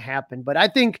that's going to happen. But I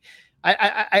think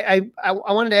I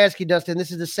wanted to ask you, Dustin, this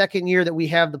is the second year that we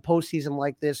have the postseason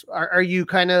like this. Are you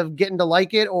kind of getting to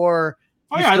like it, or?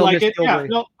 Oh yeah, I like it. Yeah,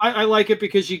 no, I like it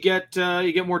because you get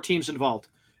more teams involved,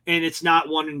 and it's not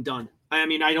one and done. I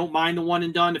mean, I don't mind the one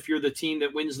and done if you're the team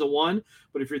that wins the one,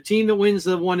 but if you're a team that wins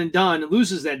the one and done and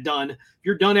loses that done, if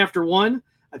you're done after one,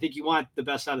 I think you want the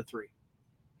best out of 3.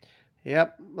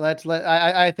 Yep,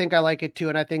 I think I like it too,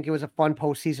 and I think it was a fun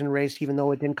postseason race, even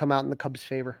though it didn't come out in the Cubs'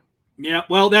 favor. Yeah,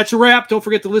 well, that's a wrap. Don't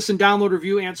forget to listen, download,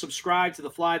 review, and subscribe to the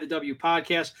Fly the W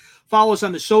podcast. Follow us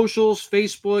on the socials,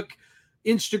 Facebook,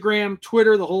 Instagram,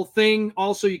 Twitter, the whole thing.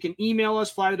 Also, you can email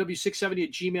us,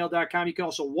 flythew670@gmail.com. You can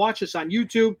also watch us on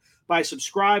YouTube by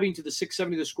subscribing to the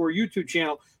 670 The Score YouTube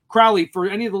channel. Crowley, for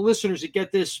any of the listeners that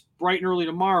get this bright and early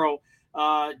tomorrow,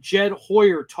 Jed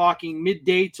Hoyer talking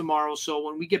midday tomorrow. So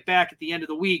when we get back at the end of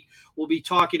the week, we'll be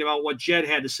talking about what Jed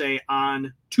had to say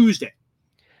on Tuesday.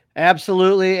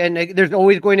 Absolutely. And there's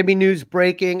always going to be news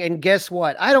breaking. And guess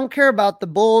what? I don't care about the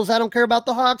Bulls. I don't care about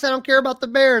the Hawks. I don't care about the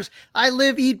Bears. I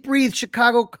live, eat, breathe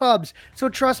Chicago Cubs. So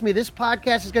trust me, this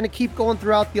podcast is going to keep going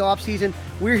throughout the offseason.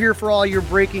 We're here for all your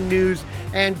breaking news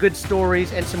and good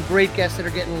stories and some great guests that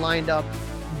are getting lined up.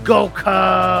 Go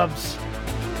Cubs!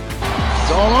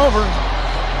 It's all over.